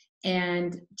them.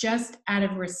 And just out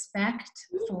of respect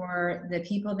for the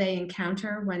people they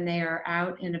encounter when they are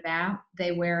out and about,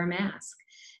 they wear a mask.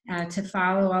 To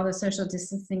follow all the social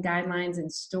distancing guidelines in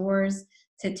stores,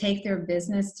 to take their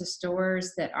business to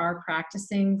stores that are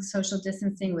practicing social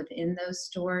distancing within those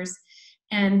stores,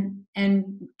 and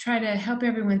try to help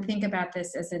everyone think about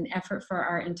this as an effort for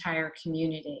our entire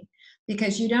community.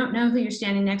 Because you don't know who you're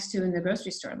standing next to in the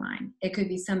grocery store line. It could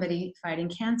be somebody fighting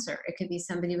cancer. It could be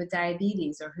somebody with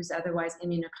diabetes or who's otherwise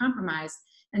immunocompromised.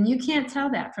 And you can't tell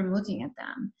that from looking at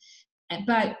them.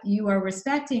 But you are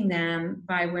respecting them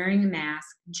by wearing a mask,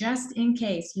 just in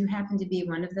case you happen to be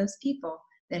one of those people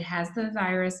that has the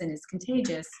virus and is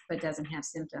contagious, but doesn't have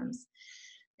symptoms.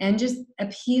 And just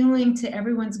appealing to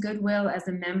everyone's goodwill as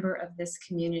a member of this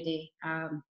community.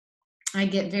 I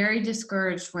get very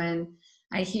discouraged when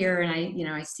I hear, and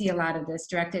I see a lot of this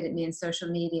directed at me in social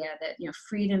media, that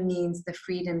freedom means the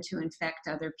freedom to infect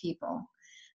other people.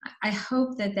 I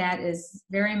hope that that is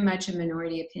very much a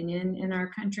minority opinion in our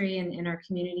country and in our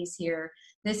communities here.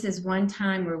 This is one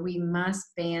time where we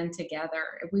must band together.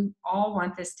 We all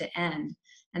want this to end.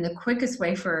 And the quickest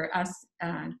way for us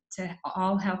to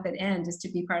all help it end is to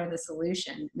be part of the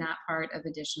solution, not part of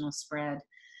additional spread.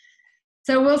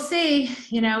 So we'll see,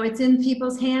 it's in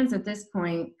people's hands at this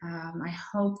point. I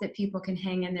hope that people can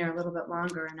hang in there a little bit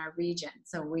longer in our region,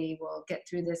 so we will get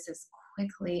through this as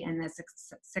quickly and as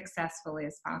successfully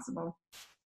as possible.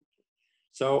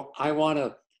 So I want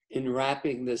to, in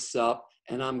wrapping this up,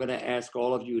 and I'm going to ask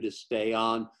all of you to stay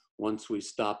on once we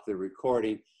stop the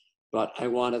recording, but I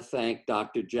want to thank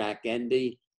Dr. Jack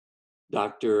Ende,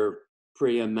 Dr.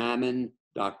 Priya Mammon,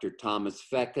 Dr. Thomas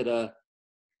Feketa,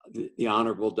 the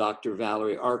Honorable Dr.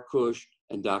 Valerie Arkoosh,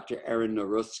 and Dr. Erin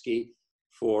Naruski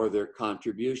for their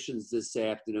contributions this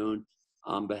afternoon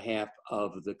on behalf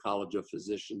of the College of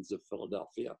Physicians of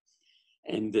Philadelphia.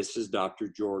 And this is Dr.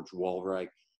 George Wohlreich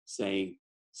saying,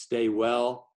 stay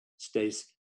well, stay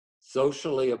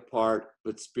socially apart,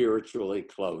 but spiritually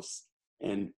close.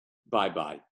 And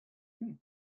bye-bye.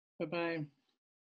 Bye-bye.